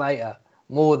 years later,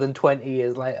 more than 20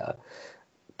 years later,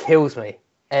 kills me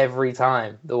every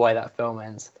time the way that film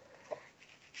ends.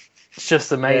 It's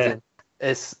just amazing.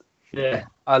 Yeah.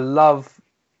 I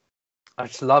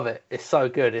just love it. It's so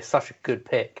good. It's such a good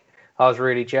pick. I was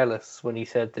really jealous when you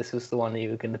said this was the one that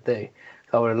you were going to do.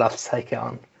 I would have loved to take it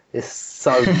on. It's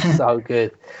so so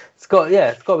good. It's got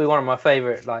to be one of my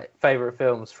favorite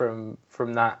films from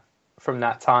that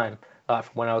time, like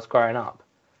from when I was growing up.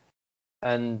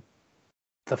 And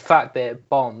the fact that it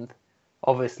bombed,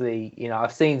 obviously,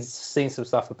 I've seen some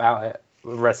stuff about it,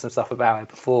 read some stuff about it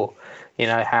before.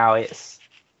 How it's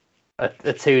a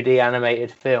 2D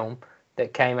animated film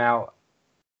that came out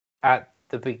at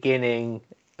the beginning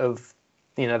of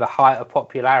the height of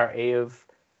popularity of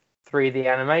 3D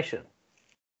animation.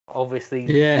 Obviously,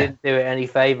 didn't do it any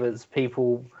favors.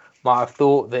 People might have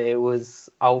thought that it was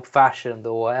old-fashioned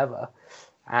or whatever,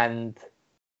 and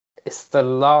it's the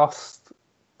last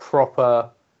proper,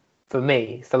 for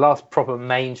me, it's the last proper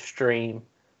mainstream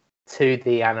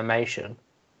 2D animation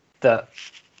that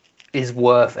is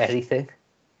worth anything.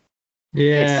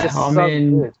 Yeah,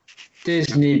 Good.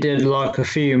 Disney did like a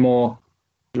few more,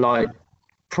 like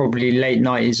probably late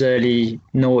 90s, early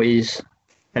noughties.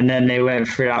 And then they went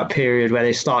through that period where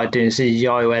they started doing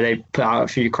CGI, where they put out a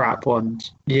few crap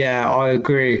ones. Yeah, I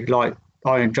agree. Like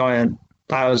Iron Giant,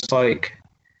 that was like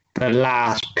the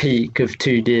last peak of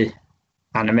 2D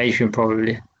animation,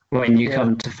 probably, when you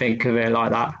come to think of it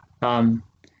like that. And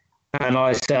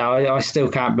I still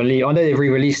can't believe. I know they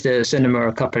re-released it at cinema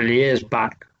a couple of years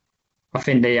back. I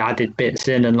think they added bits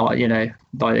in, and like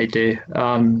they do.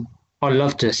 I'd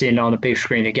love to see it on a big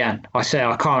screen again. I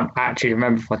can't actually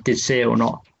remember if I did see it or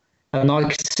not. And I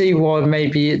could see why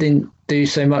maybe it didn't do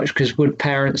so much, because would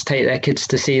parents take their kids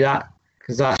to see that?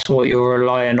 Because that's what you're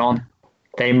relying on.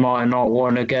 They might not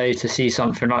want to go to see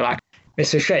something like that.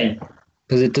 It's a shame,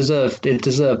 because it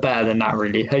deserved better than that.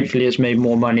 Really, hopefully, it's made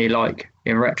more money. Like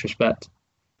in retrospect.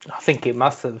 I think it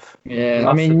must have. Yeah,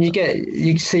 I mean,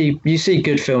 you see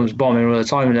good films bombing all the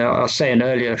time. And I was saying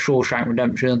earlier, Shawshank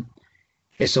Redemption,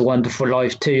 It's a Wonderful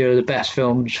Life, two of the best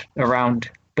films around.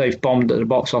 Both bombed at the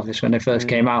box office when they first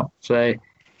came out. So,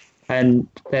 and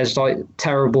there's like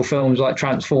terrible films like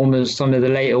Transformers, some of the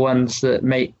later ones that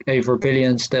make over $1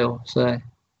 billion still. So,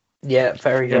 yeah,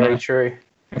 very true.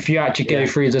 If you actually go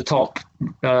through the top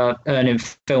earning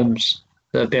films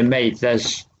that have been made,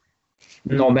 there's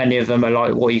not many of them are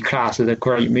like what you class as a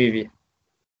great movie.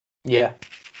 Yeah,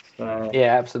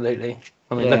 yeah, absolutely.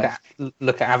 I mean,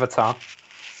 look at Avatar.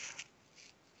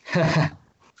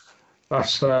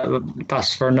 That's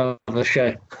for another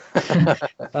show.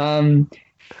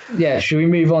 Should we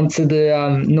move on to the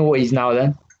noughties now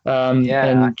then?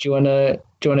 And do you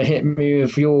wanna hit me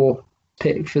with your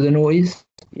pick for the noughties?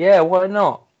 Yeah, why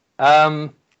not?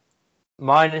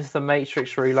 Mine is The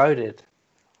Matrix Reloaded,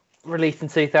 released in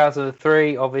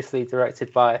 2003. Obviously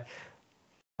directed by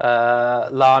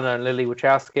Lana and Lily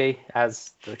Wachowski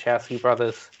as the Wachowski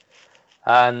brothers,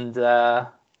 and I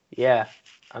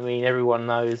mean, everyone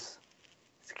knows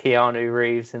it's Keanu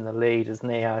Reeves in the lead as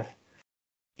Neo.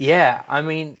 Yeah, I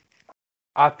mean,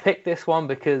 I picked this one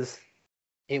because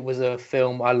it was a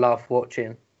film I loved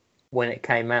watching when it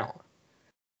came out.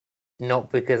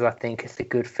 Not because I think it's a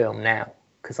good film now,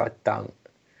 because I don't.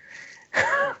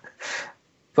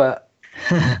 But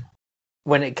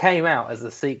when it came out as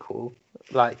a sequel,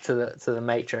 like to the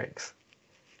Matrix,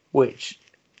 which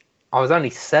I was only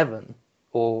 7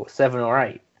 or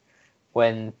 8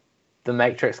 when The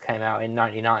Matrix came out in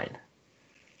 99.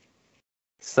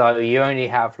 So you only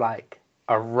have like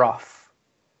a rough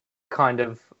kind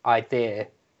of idea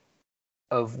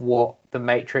of what The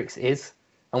Matrix is.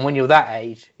 And when you're that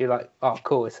age, you're like, oh,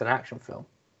 cool, it's an action film.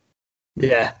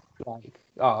 Yeah. Like,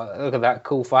 oh, look at that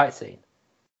cool fight scene.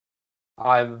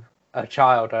 I'm a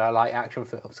child and I like action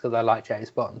films because I like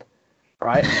James Bond,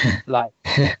 right? Like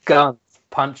guns,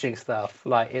 punching stuff.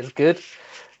 Like, it's good.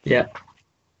 Yeah.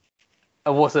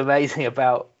 And what's amazing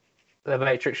about The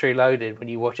Matrix Reloaded when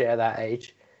you watch it at that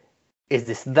age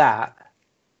is that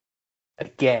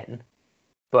again,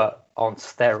 but on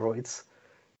steroids.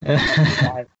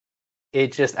 Like,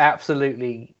 it just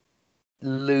absolutely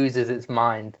loses its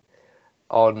mind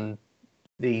on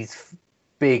these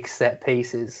big set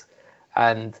pieces,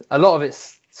 and a lot of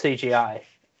it's CGI,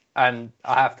 and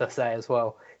I have to say as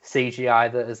well,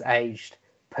 CGI that has aged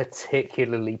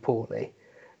particularly poorly.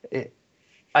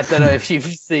 I don't know if you've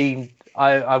seen.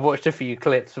 I watched a few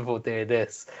clips before doing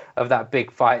this of that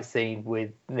big fight scene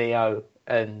with Neo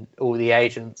and all the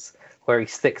agents, where he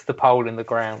sticks the pole in the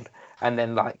ground and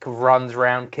then like runs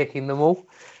around kicking them all.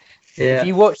 Yeah. If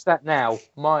you watch that now,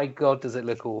 my God, does it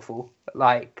look awful?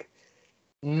 Like,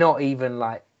 not even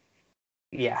like,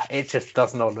 yeah, it just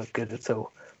does not look good at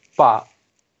all. But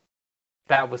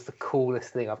that was the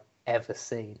coolest thing I've ever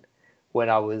seen when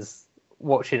I was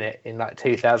watching it in like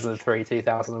 2003,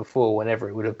 2004, whenever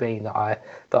it would have been that I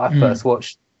first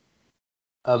watched.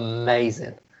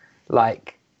 Amazing,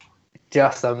 like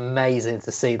just amazing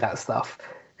to see that stuff,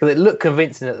 because it looked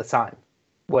convincing at the time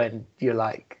when you're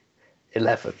like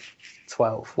 11,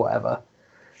 12, whatever.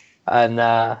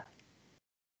 And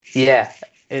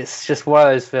it's just one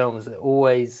of those films that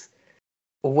always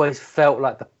felt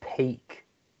like the peak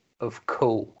of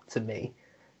cool to me.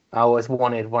 I always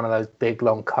wanted one of those big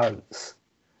long coats,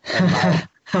 and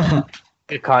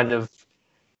like, kind of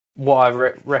what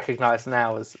I recognize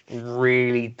now as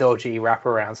really dodgy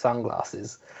wraparound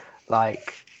sunglasses.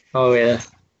 Like, oh yeah,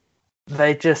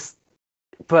 they just,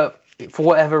 but for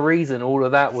whatever reason, all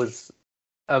of that was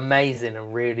amazing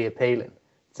and really appealing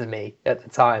to me at the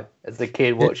time as a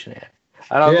kid watching it.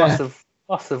 And I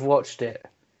must have watched it,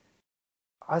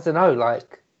 I don't know,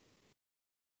 like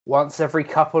once every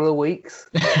couple of weeks.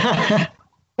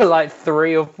 Like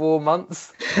 3 or 4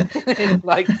 months.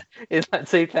 like in like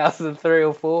 2003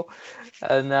 or 4.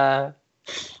 And I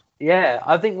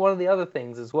think one of the other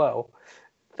things as well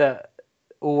that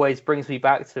always brings me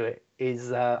back to it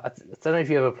is I don't know if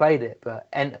you ever played it, but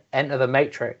Enter the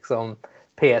Matrix on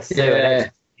PS2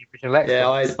 and the original Xbox.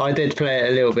 Yeah, I did play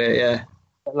it a little bit, yeah.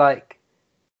 Like,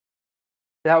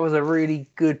 that was a really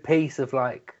good piece of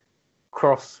like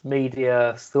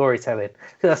cross-media storytelling,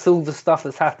 because that's all the stuff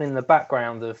that's happening in the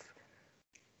background of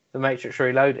The Matrix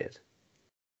Reloaded,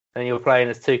 and you're playing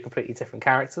as 2 completely different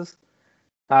characters.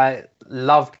 I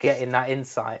loved getting that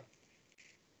insight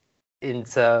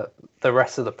into the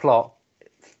rest of the plot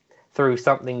through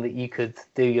something that you could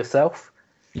do yourself.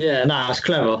 Yeah, no, it's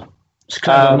clever. It's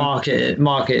clever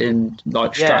marketing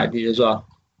like strategy as well.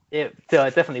 it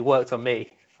definitely worked on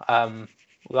me. I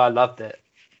loved it,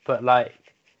 but like,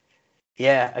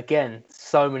 yeah, again,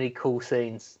 so many cool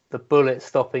scenes. The bullet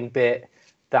stopping bit,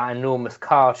 that enormous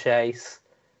car chase,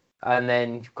 and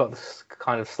then you've got this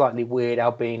kind of slightly weird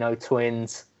albino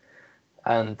twins,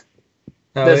 and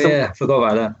I forgot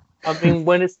about that. I mean,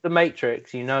 when it's the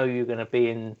Matrix, you know you're going to be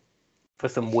in for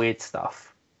some weird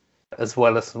stuff as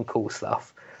well as some cool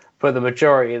stuff. But the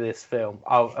majority of this film,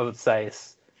 I would say,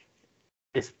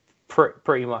 is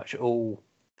pretty much all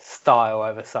style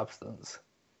over substance.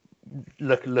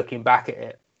 Looking back at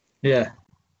it, yeah.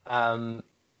 I mean,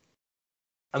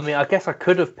 I guess I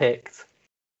could have picked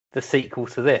the sequel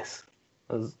to this,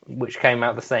 which came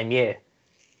out the same year,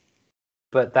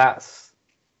 but that's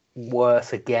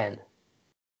worse again.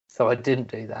 So I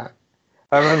didn't do that.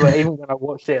 I remember even when I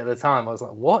watched it at the time, I was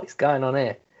like, "What is going on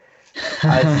here?"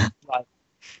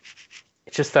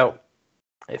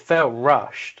 It felt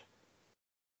rushed.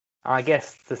 I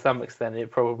guess to some extent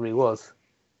it probably was.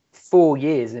 4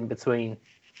 years in between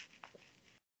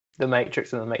The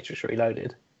Matrix and The Matrix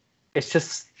Reloaded. It's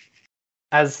just,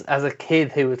 as a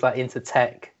kid who was like into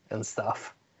tech and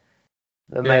stuff,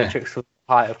 The Matrix was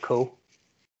the height of cool.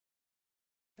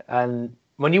 And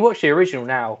when you watch the original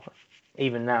now,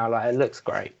 even now, like, it looks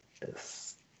great.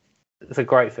 It's a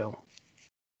great film.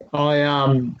 I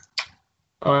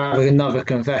have another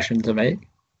confession to make.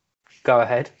 Go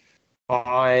ahead.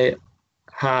 I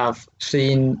have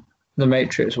seen The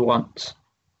Matrix once.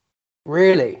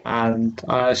 Really? And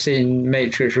I've seen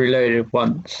Matrix Reloaded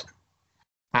once.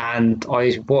 And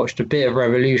I watched a bit of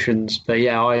Revolutions, but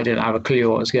yeah, I didn't have a clue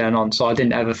what was going on, so I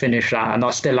didn't ever finish that, and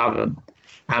I still haven't.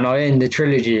 And I own the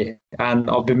trilogy, and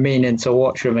I've been meaning to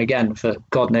watch them again for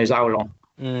God knows how long.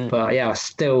 But yeah, I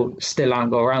still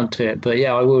haven't got around to it. But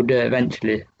yeah, I will do it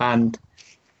eventually. And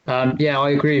yeah,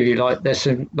 I agree with you. Like, there's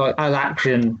some, like, as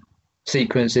action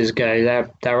sequences go,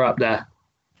 they're up there.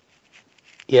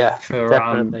 Yeah, for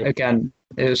definitely. Again,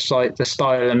 it was like the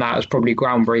style and that was probably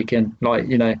groundbreaking. Like,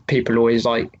 you know, people always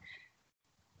like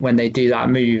when they do that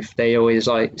move, they always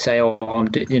like say, "Oh, I'm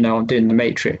doing the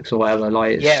Matrix" or whatever.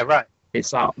 Like, yeah, right.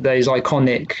 It's those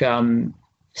iconic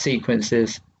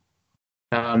sequences.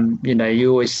 You know,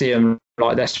 you always see them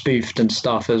like they're spoofed and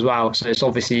stuff as well. So it's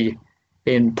obviously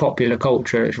in popular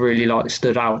culture, it's really like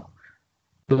stood out.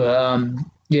 But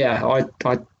yeah,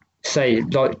 I say,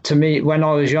 like, to me when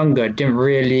I was younger, they didn't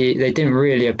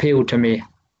really appeal to me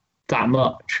that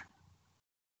much.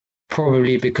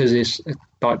 Probably because it's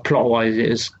like plot wise, it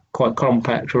is quite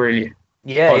complex, really.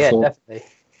 Yeah, definitely.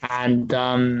 And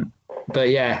but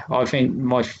yeah, I think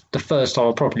the first time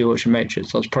I probably watched The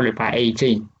Matrix, I was probably about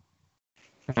 18,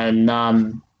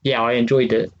 and yeah, I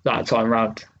enjoyed it that time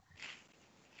round.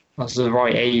 I was the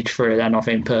right age for it then, I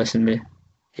think, personally.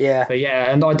 Yeah. But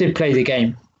yeah, and I did play the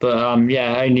game, but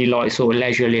yeah, only like sort of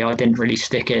leisurely. I didn't really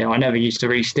stick it. I never used to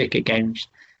really stick at games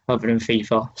other than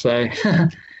FIFA. So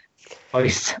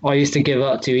I used to give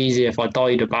up too easy if I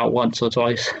died about once or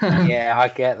twice. Yeah, I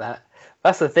get that.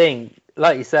 That's the thing.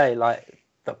 Like you say, like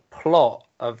the plot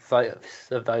of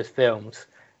those films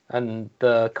and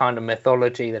the kind of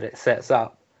mythology that it sets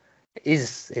up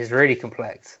is really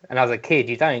complex. And as a kid,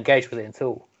 you don't engage with it at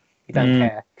all. You don't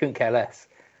care. Couldn't care less.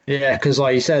 Yeah, because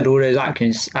like you said, all those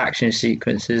action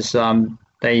sequences,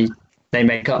 they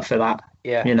make up for that.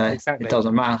 Yeah, you know, exactly. It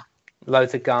doesn't matter.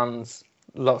 Loads of guns,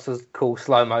 lots of cool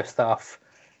slow-mo stuff,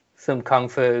 some kung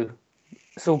fu.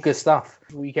 It's all good stuff.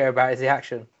 What you care about is the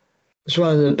action. It's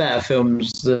one of the better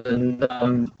films that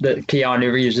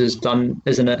Keanu Reeves has done,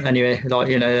 isn't it? Anyway, like,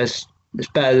 you know, it's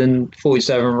better than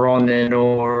 47 Ronin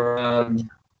or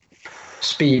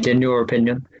Speed, in your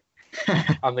opinion.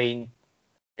 I mean,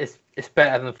 it's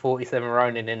better than 47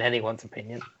 Ronin in anyone's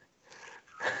opinion.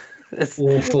 It's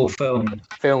awful film.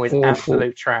 Film is awful.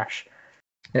 Absolute trash.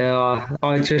 Yeah,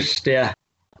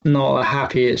 not a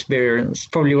happy experience.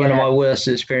 Probably one of my worst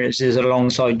experiences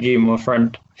alongside you, my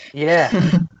friend.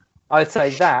 Yeah, I'd say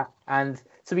that. And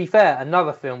to be fair,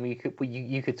 another film you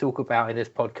could talk about in this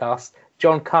podcast,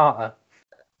 John Carter.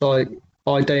 Like,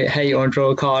 I don't hate on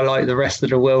John Carter like the rest of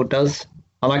the world does,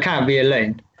 and I can't be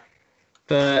alone.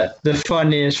 But the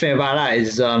funniest thing about that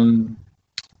is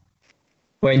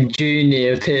when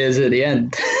Junior appears at the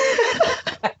end.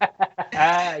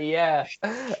 Yeah.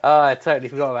 Oh, I totally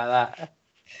forgot about that.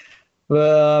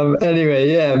 But anyway,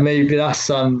 yeah, maybe that's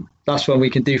when we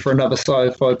can do for another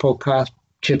sci-fi podcast,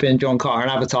 chip in John Carter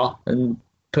and Avatar and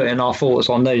put in our thoughts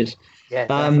on those. Yeah,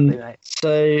 definitely, mate.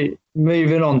 So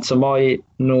moving on to my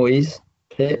noise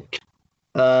pick.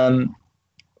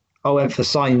 I went for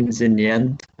Signs in the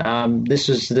end. This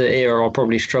was the era I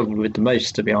probably struggled with the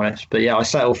most, to be honest. But yeah, I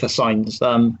settled for Signs.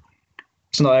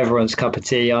 it's not everyone's cup of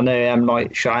tea. I know M.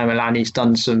 Night Shyamalan, he's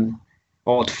done some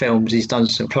odd films. He's done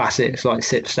some classics like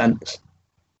Sixth Sense.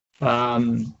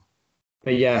 But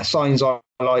yeah, Signs I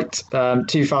liked.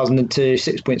 2002,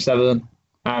 6.7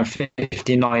 and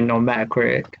 59 on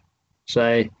Metacritic.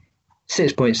 So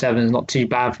 6.7 is not too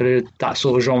bad for that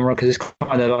sort of genre because it's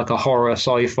kind of like a horror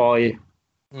sci-fi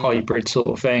hybrid sort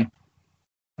of thing.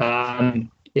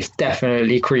 It's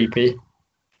definitely creepy.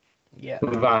 Yeah.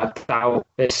 Without a doubt.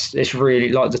 It's really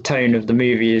like the tone of the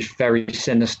movie is very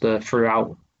sinister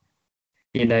throughout.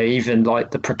 You know, even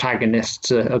like the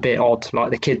protagonists are a bit odd,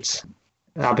 like the kids,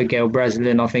 Abigail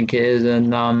Breslin, I think it is,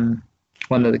 and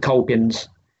one of the Culkins.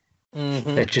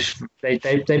 They're just they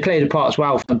play the parts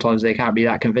well. Sometimes they can't be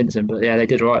that convincing, but yeah, they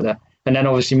did all right there. And then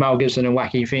obviously Mel Gibson and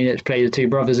Joaquin Phoenix play the two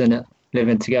brothers in it,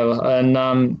 living together.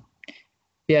 And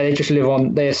yeah, they just live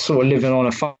on. They're sort of living on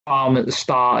a farm at the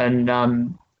start, and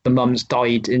the mum's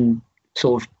died in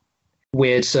sort of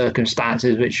weird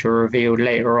circumstances, which are revealed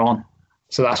later on.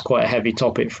 So that's quite a heavy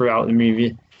topic throughout the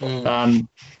movie.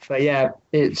 But yeah,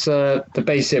 it's the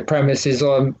basic premise is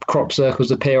crop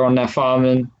circles appear on their farm,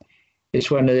 and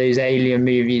it's one of those alien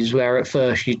movies where at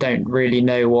first you don't really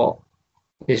know what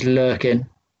is lurking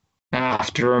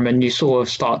after them, and you sort of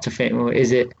start to think, well,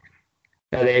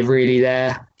 are they really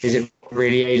there? Is it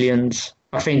really aliens?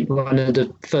 I think one of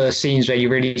the first scenes where you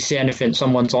really see anything,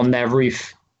 someone's on their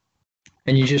roof,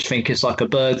 and you just think it's like a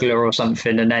burglar or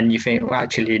something, and then you think, well,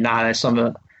 actually, nah, there's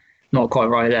something not quite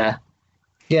right there.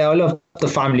 Yeah, I love the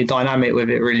family dynamic with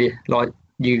it, really. Like,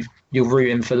 you're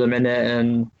rooting for them in it,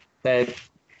 and they're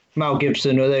Mel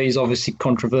Gibson, although he's obviously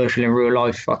controversial in real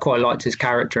life, I quite liked his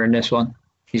character in this one.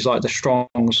 He's like the strong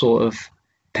sort of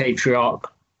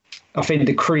patriarch. I think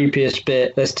the creepiest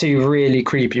bit, there's two really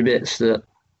creepy bits that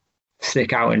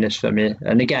stick out in this for me.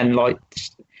 And again, like,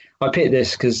 I picked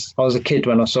this because I was a kid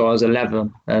when I saw it. I was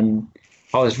 11, and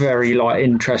I was very like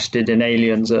interested in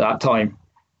aliens at that time.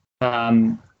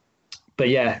 But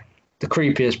yeah, the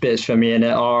creepiest bits for me in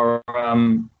it are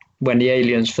when the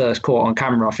aliens first caught on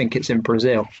camera. I think it's in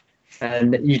Brazil,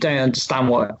 and you don't understand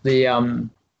what the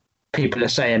people are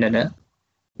saying in it.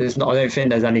 I don't think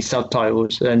there's any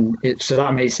subtitles, and so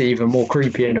that makes it even more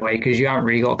creepy in a way because you haven't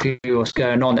really got a clue what's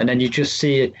going on, and then you just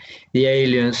see the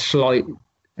aliens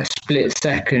a split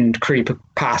second creep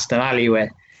past an alleyway,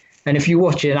 and if you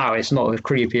watch it now, it's not as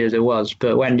creepy as it was.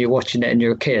 But when you're watching it and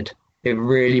you're a kid, it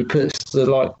really puts the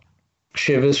like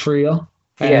shivers through you.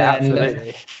 And yeah, then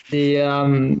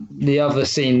absolutely. The other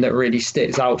scene that really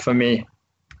sticks out for me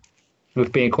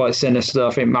with being quite sinister,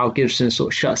 I think Mel Gibson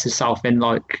sort of shuts himself in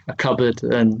like a cupboard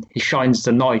and he shines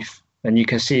the knife and you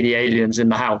can see the aliens in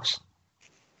the house.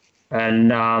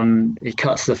 And he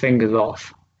cuts the fingers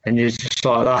off. And you're just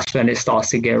like, that's when it starts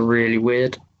to get really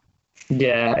weird.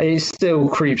 Yeah, it still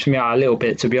creeps me out a little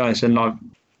bit, to be honest. And like,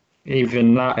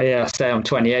 even that, yeah, I say I'm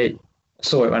 28. I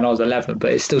saw it when I was 11,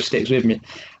 but it still sticks with me.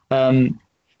 And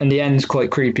the end's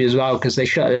quite creepy as well because they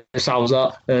shut themselves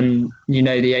up and you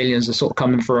know the aliens are sort of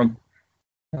coming for them.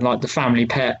 And like the family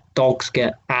pet dogs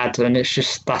get had, and it's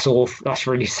just that's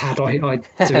really sad. To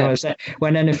be honest,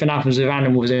 when anything happens with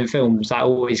animals in films, that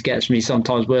always gets me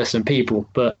sometimes worse than people.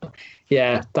 But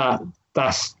yeah,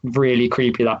 that's really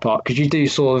creepy, that part, because you do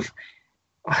sort of.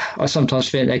 I sometimes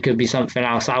think there could be something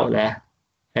else out there,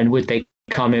 and would they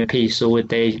come in peace or would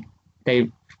they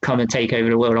come and take over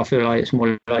the world? I feel like it's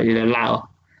more likely the latter.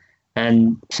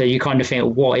 And so you kind of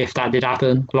think, what if that did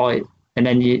happen? Like. And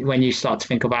then when you start to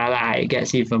think about that, it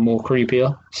gets even more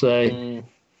creepier. So,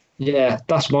 yeah,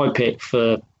 that's my pick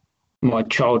for my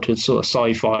childhood sort of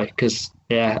sci-fi. Because,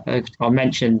 yeah, I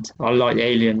mentioned I like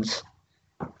aliens.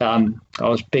 I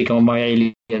was big on my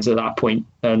aliens at that point.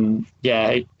 And,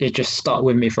 yeah, it just stuck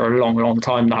with me for a long, long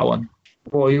time, that one.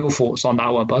 What are your thoughts on that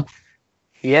one, bud?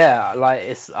 Yeah,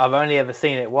 like I've only ever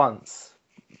seen it once,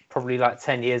 probably like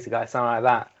 10 years ago, something like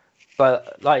that.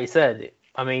 But like you said,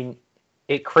 I mean,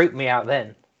 it creeped me out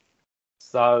then.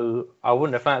 So I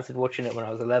wouldn't have fancied watching it when I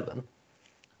was 11.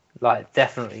 Like,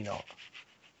 definitely not.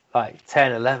 Like,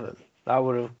 10, 11. That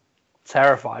would have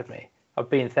terrified me. I'd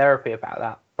be in therapy about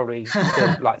that. Probably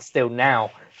still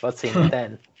now, if I'd seen it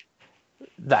then.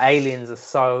 The aliens are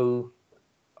so...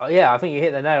 yeah, I think you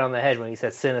hit the nail on the head when you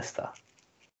said sinister.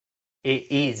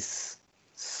 It is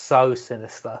so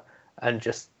sinister and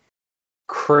just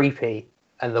creepy.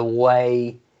 And the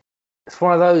way... It's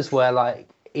one of those where, like,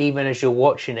 even as you're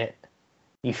watching it,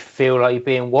 you feel like you're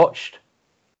being watched.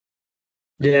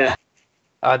 Yeah.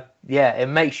 Yeah, it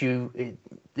makes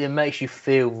you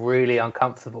feel really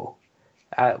uncomfortable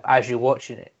as you're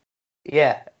watching it.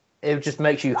 Yeah, it just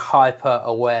makes you hyper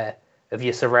aware of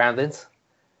your surroundings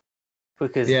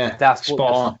because that's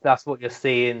what you're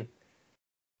seeing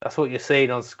that's what you're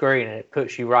seeing on screen, and it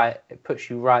puts you right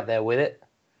there with it.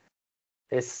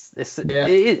 It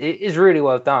is really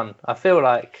well done. I feel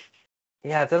like,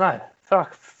 I don't know. I feel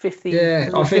like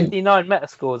 59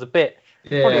 Metascore is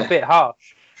probably a bit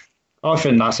harsh. I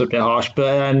think that's a bit harsh,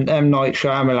 but M. Night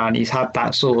Shyamalan, he's had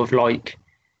that sort of like,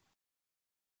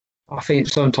 I think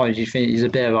sometimes you think he's a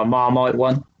bit of a Marmite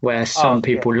one, where some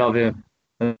people love him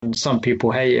and some people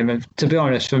hate him. And to be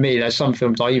honest, for me, there's some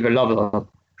films I either love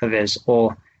of his,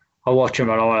 or I watch them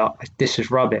and I'm like, this is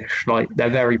rubbish. Like, they're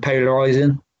very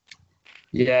polarizing.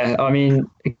 Yeah, I mean,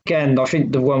 again, I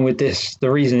think the one with this, the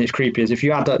reason it's creepy is if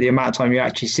you add up the amount of time you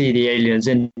actually see the aliens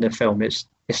in the film, it's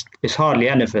hardly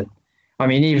anything. I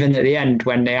mean, even at the end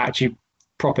when they actually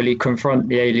properly confront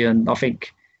the alien, I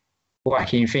think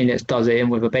Joaquin Phoenix does it in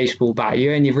with a baseball bat.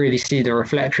 You only really see the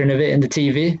reflection of it in the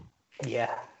TV.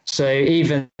 Yeah. So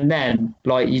even then,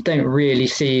 like, you don't really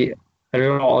see a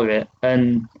lot of it.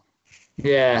 And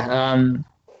I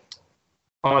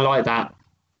like that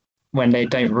when they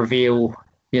don't reveal,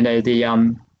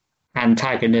 the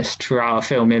antagonist throughout a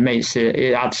film.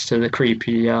 It adds to the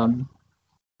creepy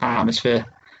atmosphere.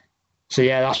 So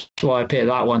yeah, that's why I picked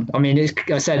that one. I mean,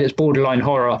 I said it's borderline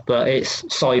horror, but it's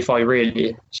sci-fi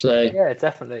really. So yeah,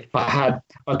 definitely. I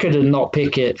could have not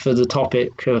picked it for the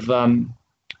topic of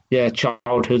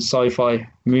childhood sci-fi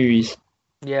movies.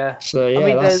 Yeah. So yeah, I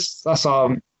mean, that's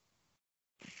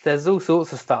there's all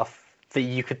sorts of stuff that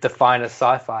you could define as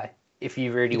sci-fi if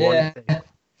you really wanted to.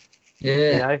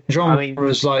 Yeah.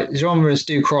 Genres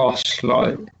do cross,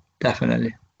 like,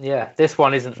 definitely. Yeah, this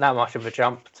one isn't that much of a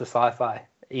jump to sci-fi,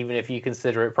 even if you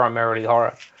consider it primarily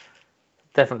horror.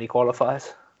 Definitely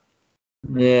qualifies.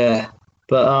 Yeah,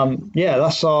 but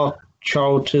that's our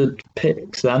childhood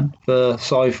picks then for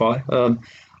sci-fi.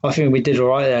 I think we did all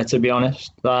right there, to be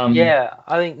honest. I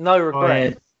think no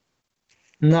regret.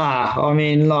 I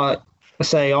mean, like I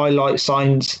say, I like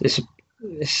Signs.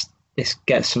 This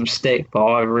gets some stick, but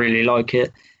I really like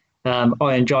it.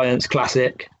 Iron Giant's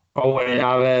classic. I won't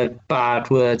have a bad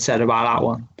word said about that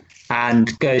one. And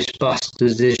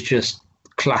Ghostbusters is just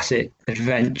classic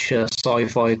adventure,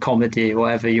 sci-fi, comedy,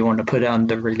 whatever you want to put it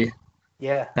under, really.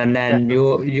 Yeah. And then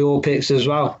your picks as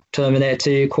well. Terminator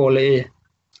 2, quality.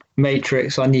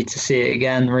 Matrix, I need to see it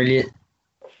again, really.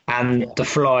 And The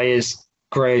Fly is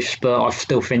gross, but I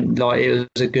still think like it was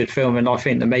a good film, and I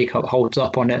think the makeup holds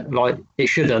up on it. Like, it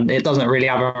shouldn't. It doesn't really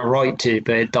have a right to,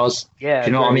 but it does. Yeah. Do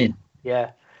you know what I mean?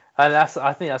 Yeah. And I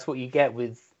think that's what you get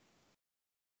with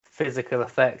physical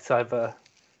effects over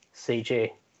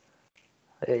CG.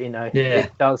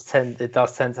 It does tend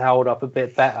to hold up a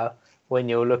bit better when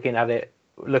you're looking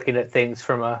at things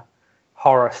from a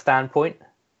horror standpoint.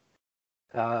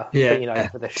 For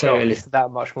the shot, totally. It's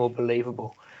that much more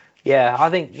believable. Yeah, I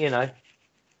think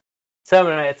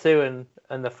Terminator 2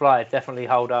 and The Fly definitely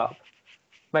hold up.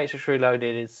 Matrix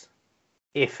Reloaded is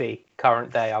iffy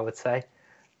current day, I would say,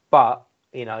 but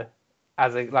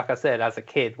as a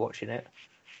kid watching it,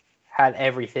 had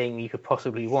everything you could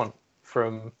possibly want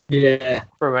from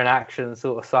an action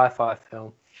sort of sci-fi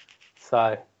film.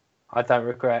 So I don't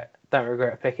regret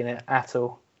picking it at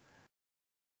all.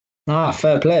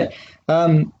 Fair play.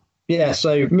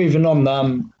 So moving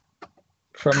on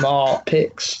from our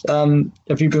picks,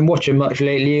 have you been watching much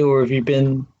lately, or have you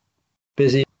been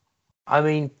busy? I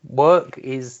mean, work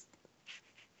is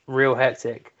real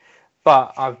hectic,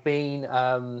 but I've been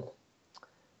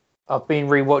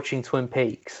rewatching Twin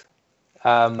Peaks.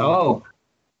 So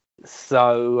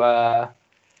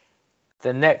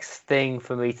the next thing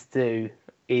for me to do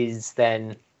is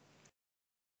then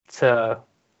to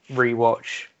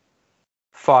rewatch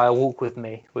Fire Walk with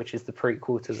Me, which is the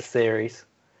prequel to the series.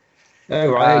 Oh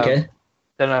right, okay.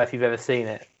 Don't know if you've ever seen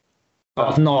it.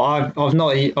 I've not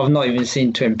even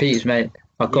seen Twin Peaks, mate.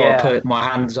 I've got to put my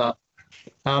hands up.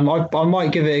 I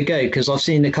might give it a go because I've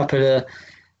seen a couple of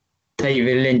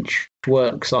David Lynch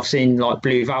works. I've seen like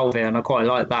Blue Velvet, and I quite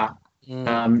like that.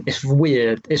 It's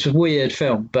weird. It's a weird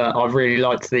film, but I really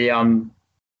liked the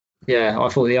I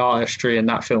thought the artistry in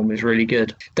that film is really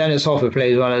good. Dennis Hopper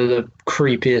plays one of the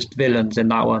creepiest villains in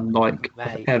that one,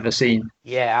 I've ever seen.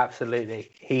 Yeah, absolutely.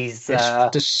 He's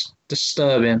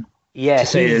disturbing. Yeah, to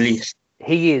say the least.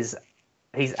 He is.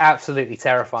 He's absolutely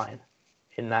terrifying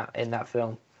in that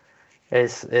film.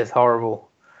 It's horrible.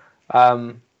 I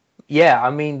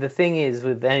mean, the thing is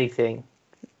with anything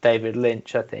David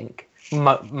Lynch, I think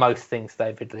most things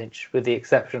David Lynch, with the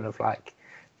exception of like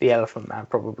The Elephant Man,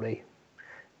 probably,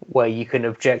 where you can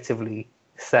objectively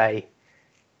say,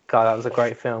 God, that was a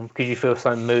great film, because you feel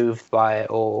so moved by it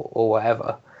or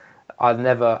whatever. I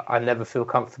never feel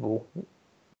comfortable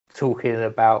talking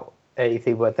about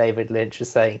anything where David Lynch is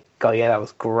saying, God, yeah, that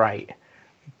was great.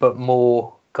 but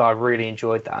more, God, I really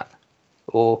enjoyed that.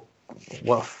 Or,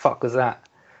 what the fuck was that?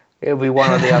 It'll be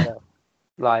one or the other.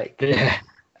 Like, Yeah.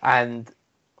 and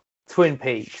Twin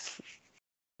Peaks,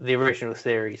 the original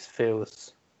series,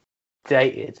 feels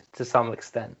dated to some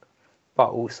extent, but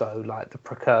also like the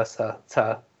precursor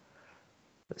to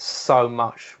so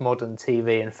much modern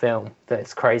TV and film that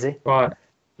it's crazy. Right.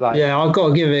 Like, Yeah, I've got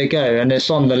to give it a go, and it's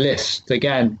on the list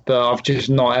again, but I've just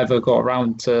not ever got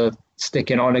around to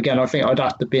sticking on again. I think I'd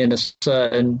have to be in a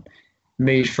certain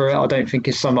mood for it. I don't think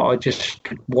it's something I just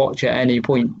could watch at any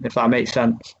point, if that makes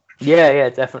sense. yeah,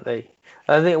 definitely.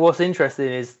 I think what's interesting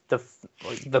is the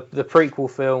prequel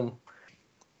film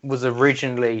was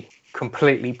originally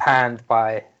completely panned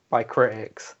by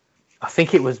critics. I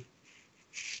think it was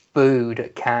booed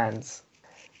at Cannes,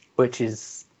 which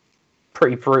is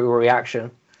pretty brutal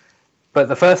reaction. But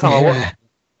the first time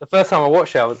I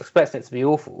watched it, I was expecting it to be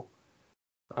awful.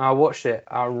 And I watched it.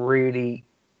 I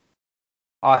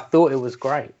thought it was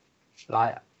great.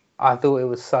 Like, I thought it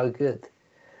was so good,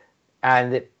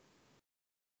 and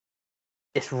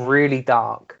it's really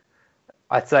dark.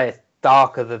 I'd say it's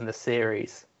darker than the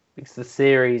series, because the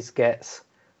series gets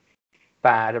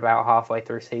bad about halfway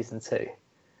through season 2,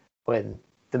 when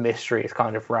the mystery is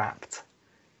kind of wrapped.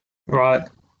 Right.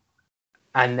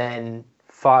 And then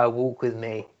Fire Walk with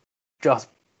Me just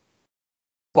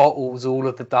bottles all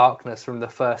of the darkness from the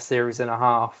first series and a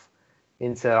half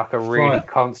into like a really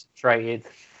concentrated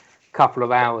couple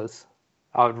of hours.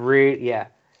 I would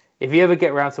if you ever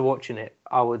get around to watching it,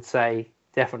 I would say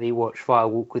definitely watch Fire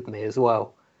Walk with Me as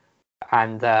well,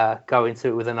 and go into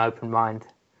it with an open mind.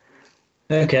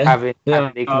 Okay. Having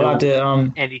I'll add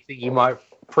it. Anything you might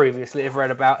previously have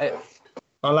read about it.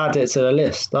 I'll add it to the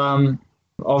list.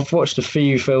 I've watched a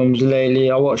few films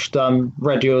lately. I watched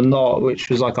Ready or Not, which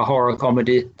was like a horror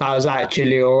comedy. That was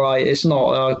actually all right. It's not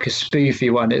like a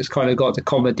spoofy one. It's kind of got the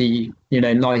comedy,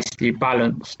 nicely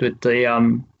balanced with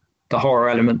the horror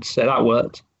elements. So that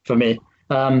worked for me.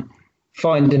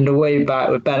 Finding the Way Back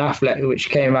with Ben Affleck, which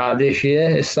came out this year.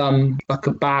 It's like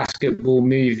a basketball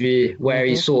movie where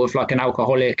he's sort of like an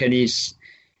alcoholic, and he's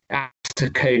asked to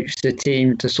coach the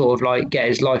team to sort of like get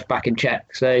his life back in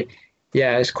check. So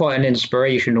yeah, it's quite an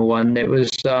inspirational one. It was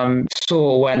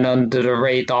sort of went under the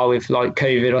radar with like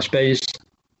COVID, I suppose.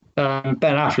 Ben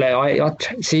Affleck,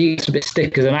 I see he's a bit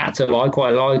stick as an actor, but I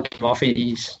quite like him. I think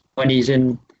when he's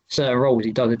in certain roles,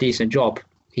 he does a decent job.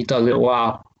 He does it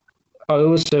well. I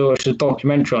also watched a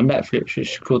documentary on Netflix, which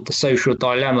is called The Social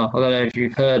Dilemma. I don't know if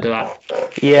you've heard of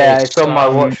that. Yeah, it's on my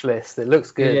watch list. It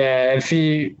looks good. Yeah, if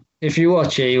you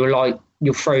watch it,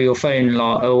 you'll throw your phone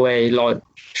away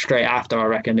straight after. I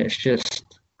reckon it's just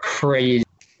crazy.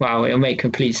 Well, it'll make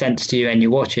complete sense to you when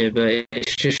you watch it, but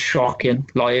it's just shocking.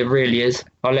 Like, it really is.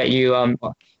 I'll let you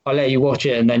watch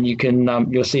it, and then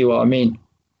you'll see what I mean.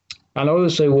 And I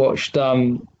also watched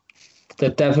The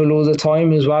Devil All the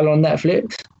Time as well on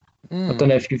Netflix. I don't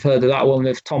know if you've heard of that one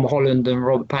with Tom Holland and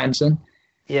Robert Pattinson.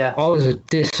 Yeah. I was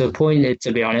disappointed,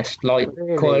 to be honest. Like,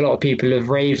 really? Quite a lot of people have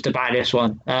raved about this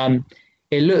one.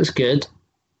 It looks good,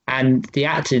 and the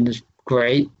acting is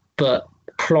great, but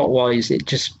plot-wise, it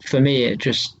just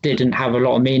didn't have a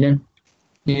lot of meaning.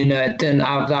 It didn't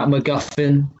have that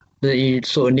MacGuffin that you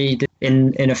sort of need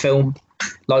in a film.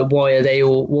 Like, what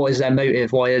is their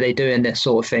motive? Why are they doing this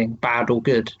sort of thing, bad or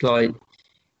good? Like,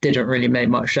 didn't really make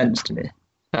much sense to me.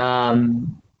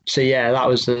 So yeah, that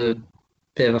was a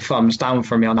bit of a thumbs down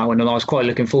from me on that one, and I was quite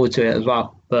looking forward to it as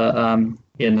well. But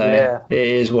It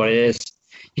is what it is.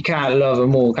 You can't love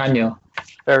them all, can you?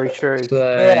 Very true. So,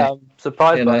 yeah, I'm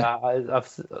surprised by that.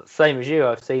 I've same as you.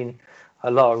 I've seen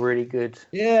a lot of really good.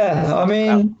 Yeah, I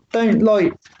mean, don't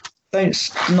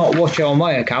not watch it on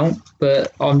my account,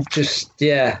 but I'm just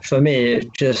for me,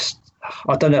 it just,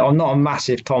 I don't know. I'm not a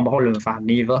massive Tom Holland fan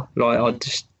either. Like,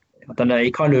 I don't know.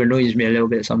 He kind of annoys me a little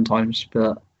bit sometimes,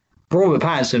 but Robert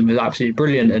Pattinson was absolutely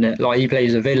brilliant in it. Like, he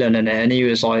plays a villain in it, and he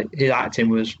was like, his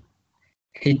acting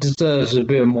he deserves a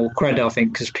bit more credit, I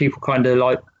think, because people kind of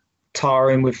like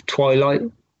tar him with Twilight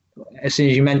as soon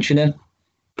as you mention him.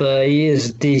 But he is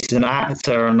a decent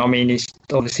actor, and I mean, he's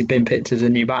obviously been picked as a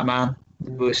new Batman.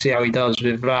 We'll see how he does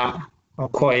with that. I'm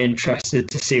quite interested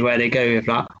to see where they go with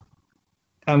that.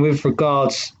 And with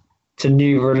regards to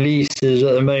new releases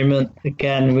at the moment,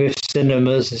 again, with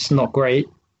cinemas, it's not great.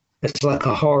 It's like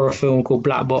a horror film called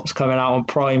Black Box coming out on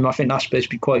Prime. I think that's supposed to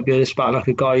be quite good. It's about like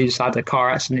a guy who's had a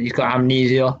car accident. He's got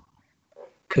amnesia.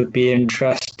 Could be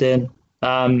interesting.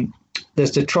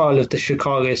 There's the trial of the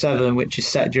Chicago 7, which is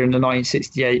set during the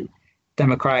 1968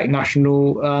 Democratic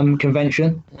National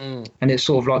Convention. And it's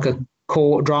sort of like a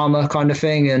court drama kind of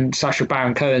thing. And Sacha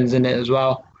Baron Cohen's in it as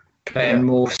well, playing a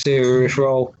more serious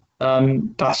role.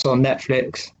 That's on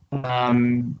Netflix.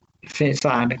 I think it's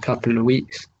out in a couple of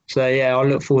weeks. So yeah, I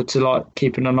look forward to like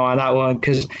keeping an eye on that one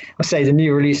because I say the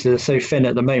new releases are so thin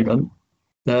at the moment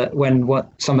that when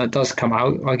something does come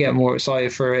out, I get more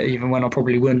excited for it, even when I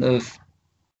probably wouldn't have,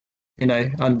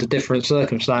 under different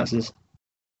circumstances.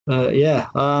 Yeah.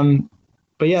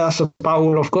 But yeah, that's about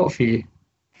all I've got for you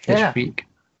this week.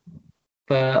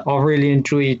 But I really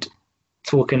enjoyed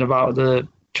talking about the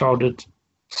childhood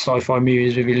sci-fi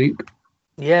movies with you, Luke.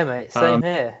 Yeah, mate. Same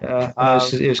here.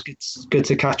 It was good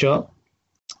to catch up.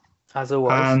 As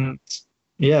always. And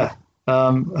yeah,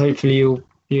 hopefully you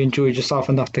enjoyed yourself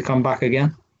enough to come back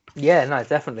again. Yeah, no,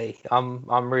 definitely.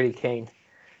 I'm really keen.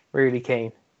 Really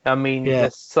keen. I mean,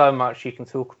 there's so much you can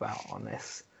talk about on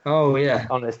this. Oh yeah.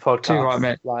 On this podcast. Too right,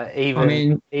 mate. Like even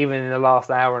in the last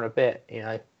hour and a bit,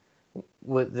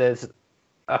 there's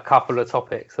a couple of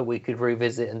topics that we could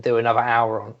revisit and do another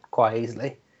hour on quite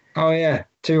easily. Oh yeah,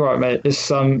 too right, mate. There's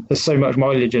so much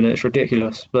mileage in it, it's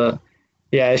ridiculous. But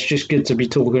yeah, it's just good to be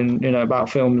talking, about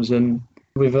films and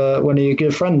with one of your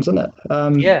good friends, isn't it?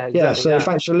 Yeah, exactly. So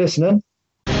thanks for listening.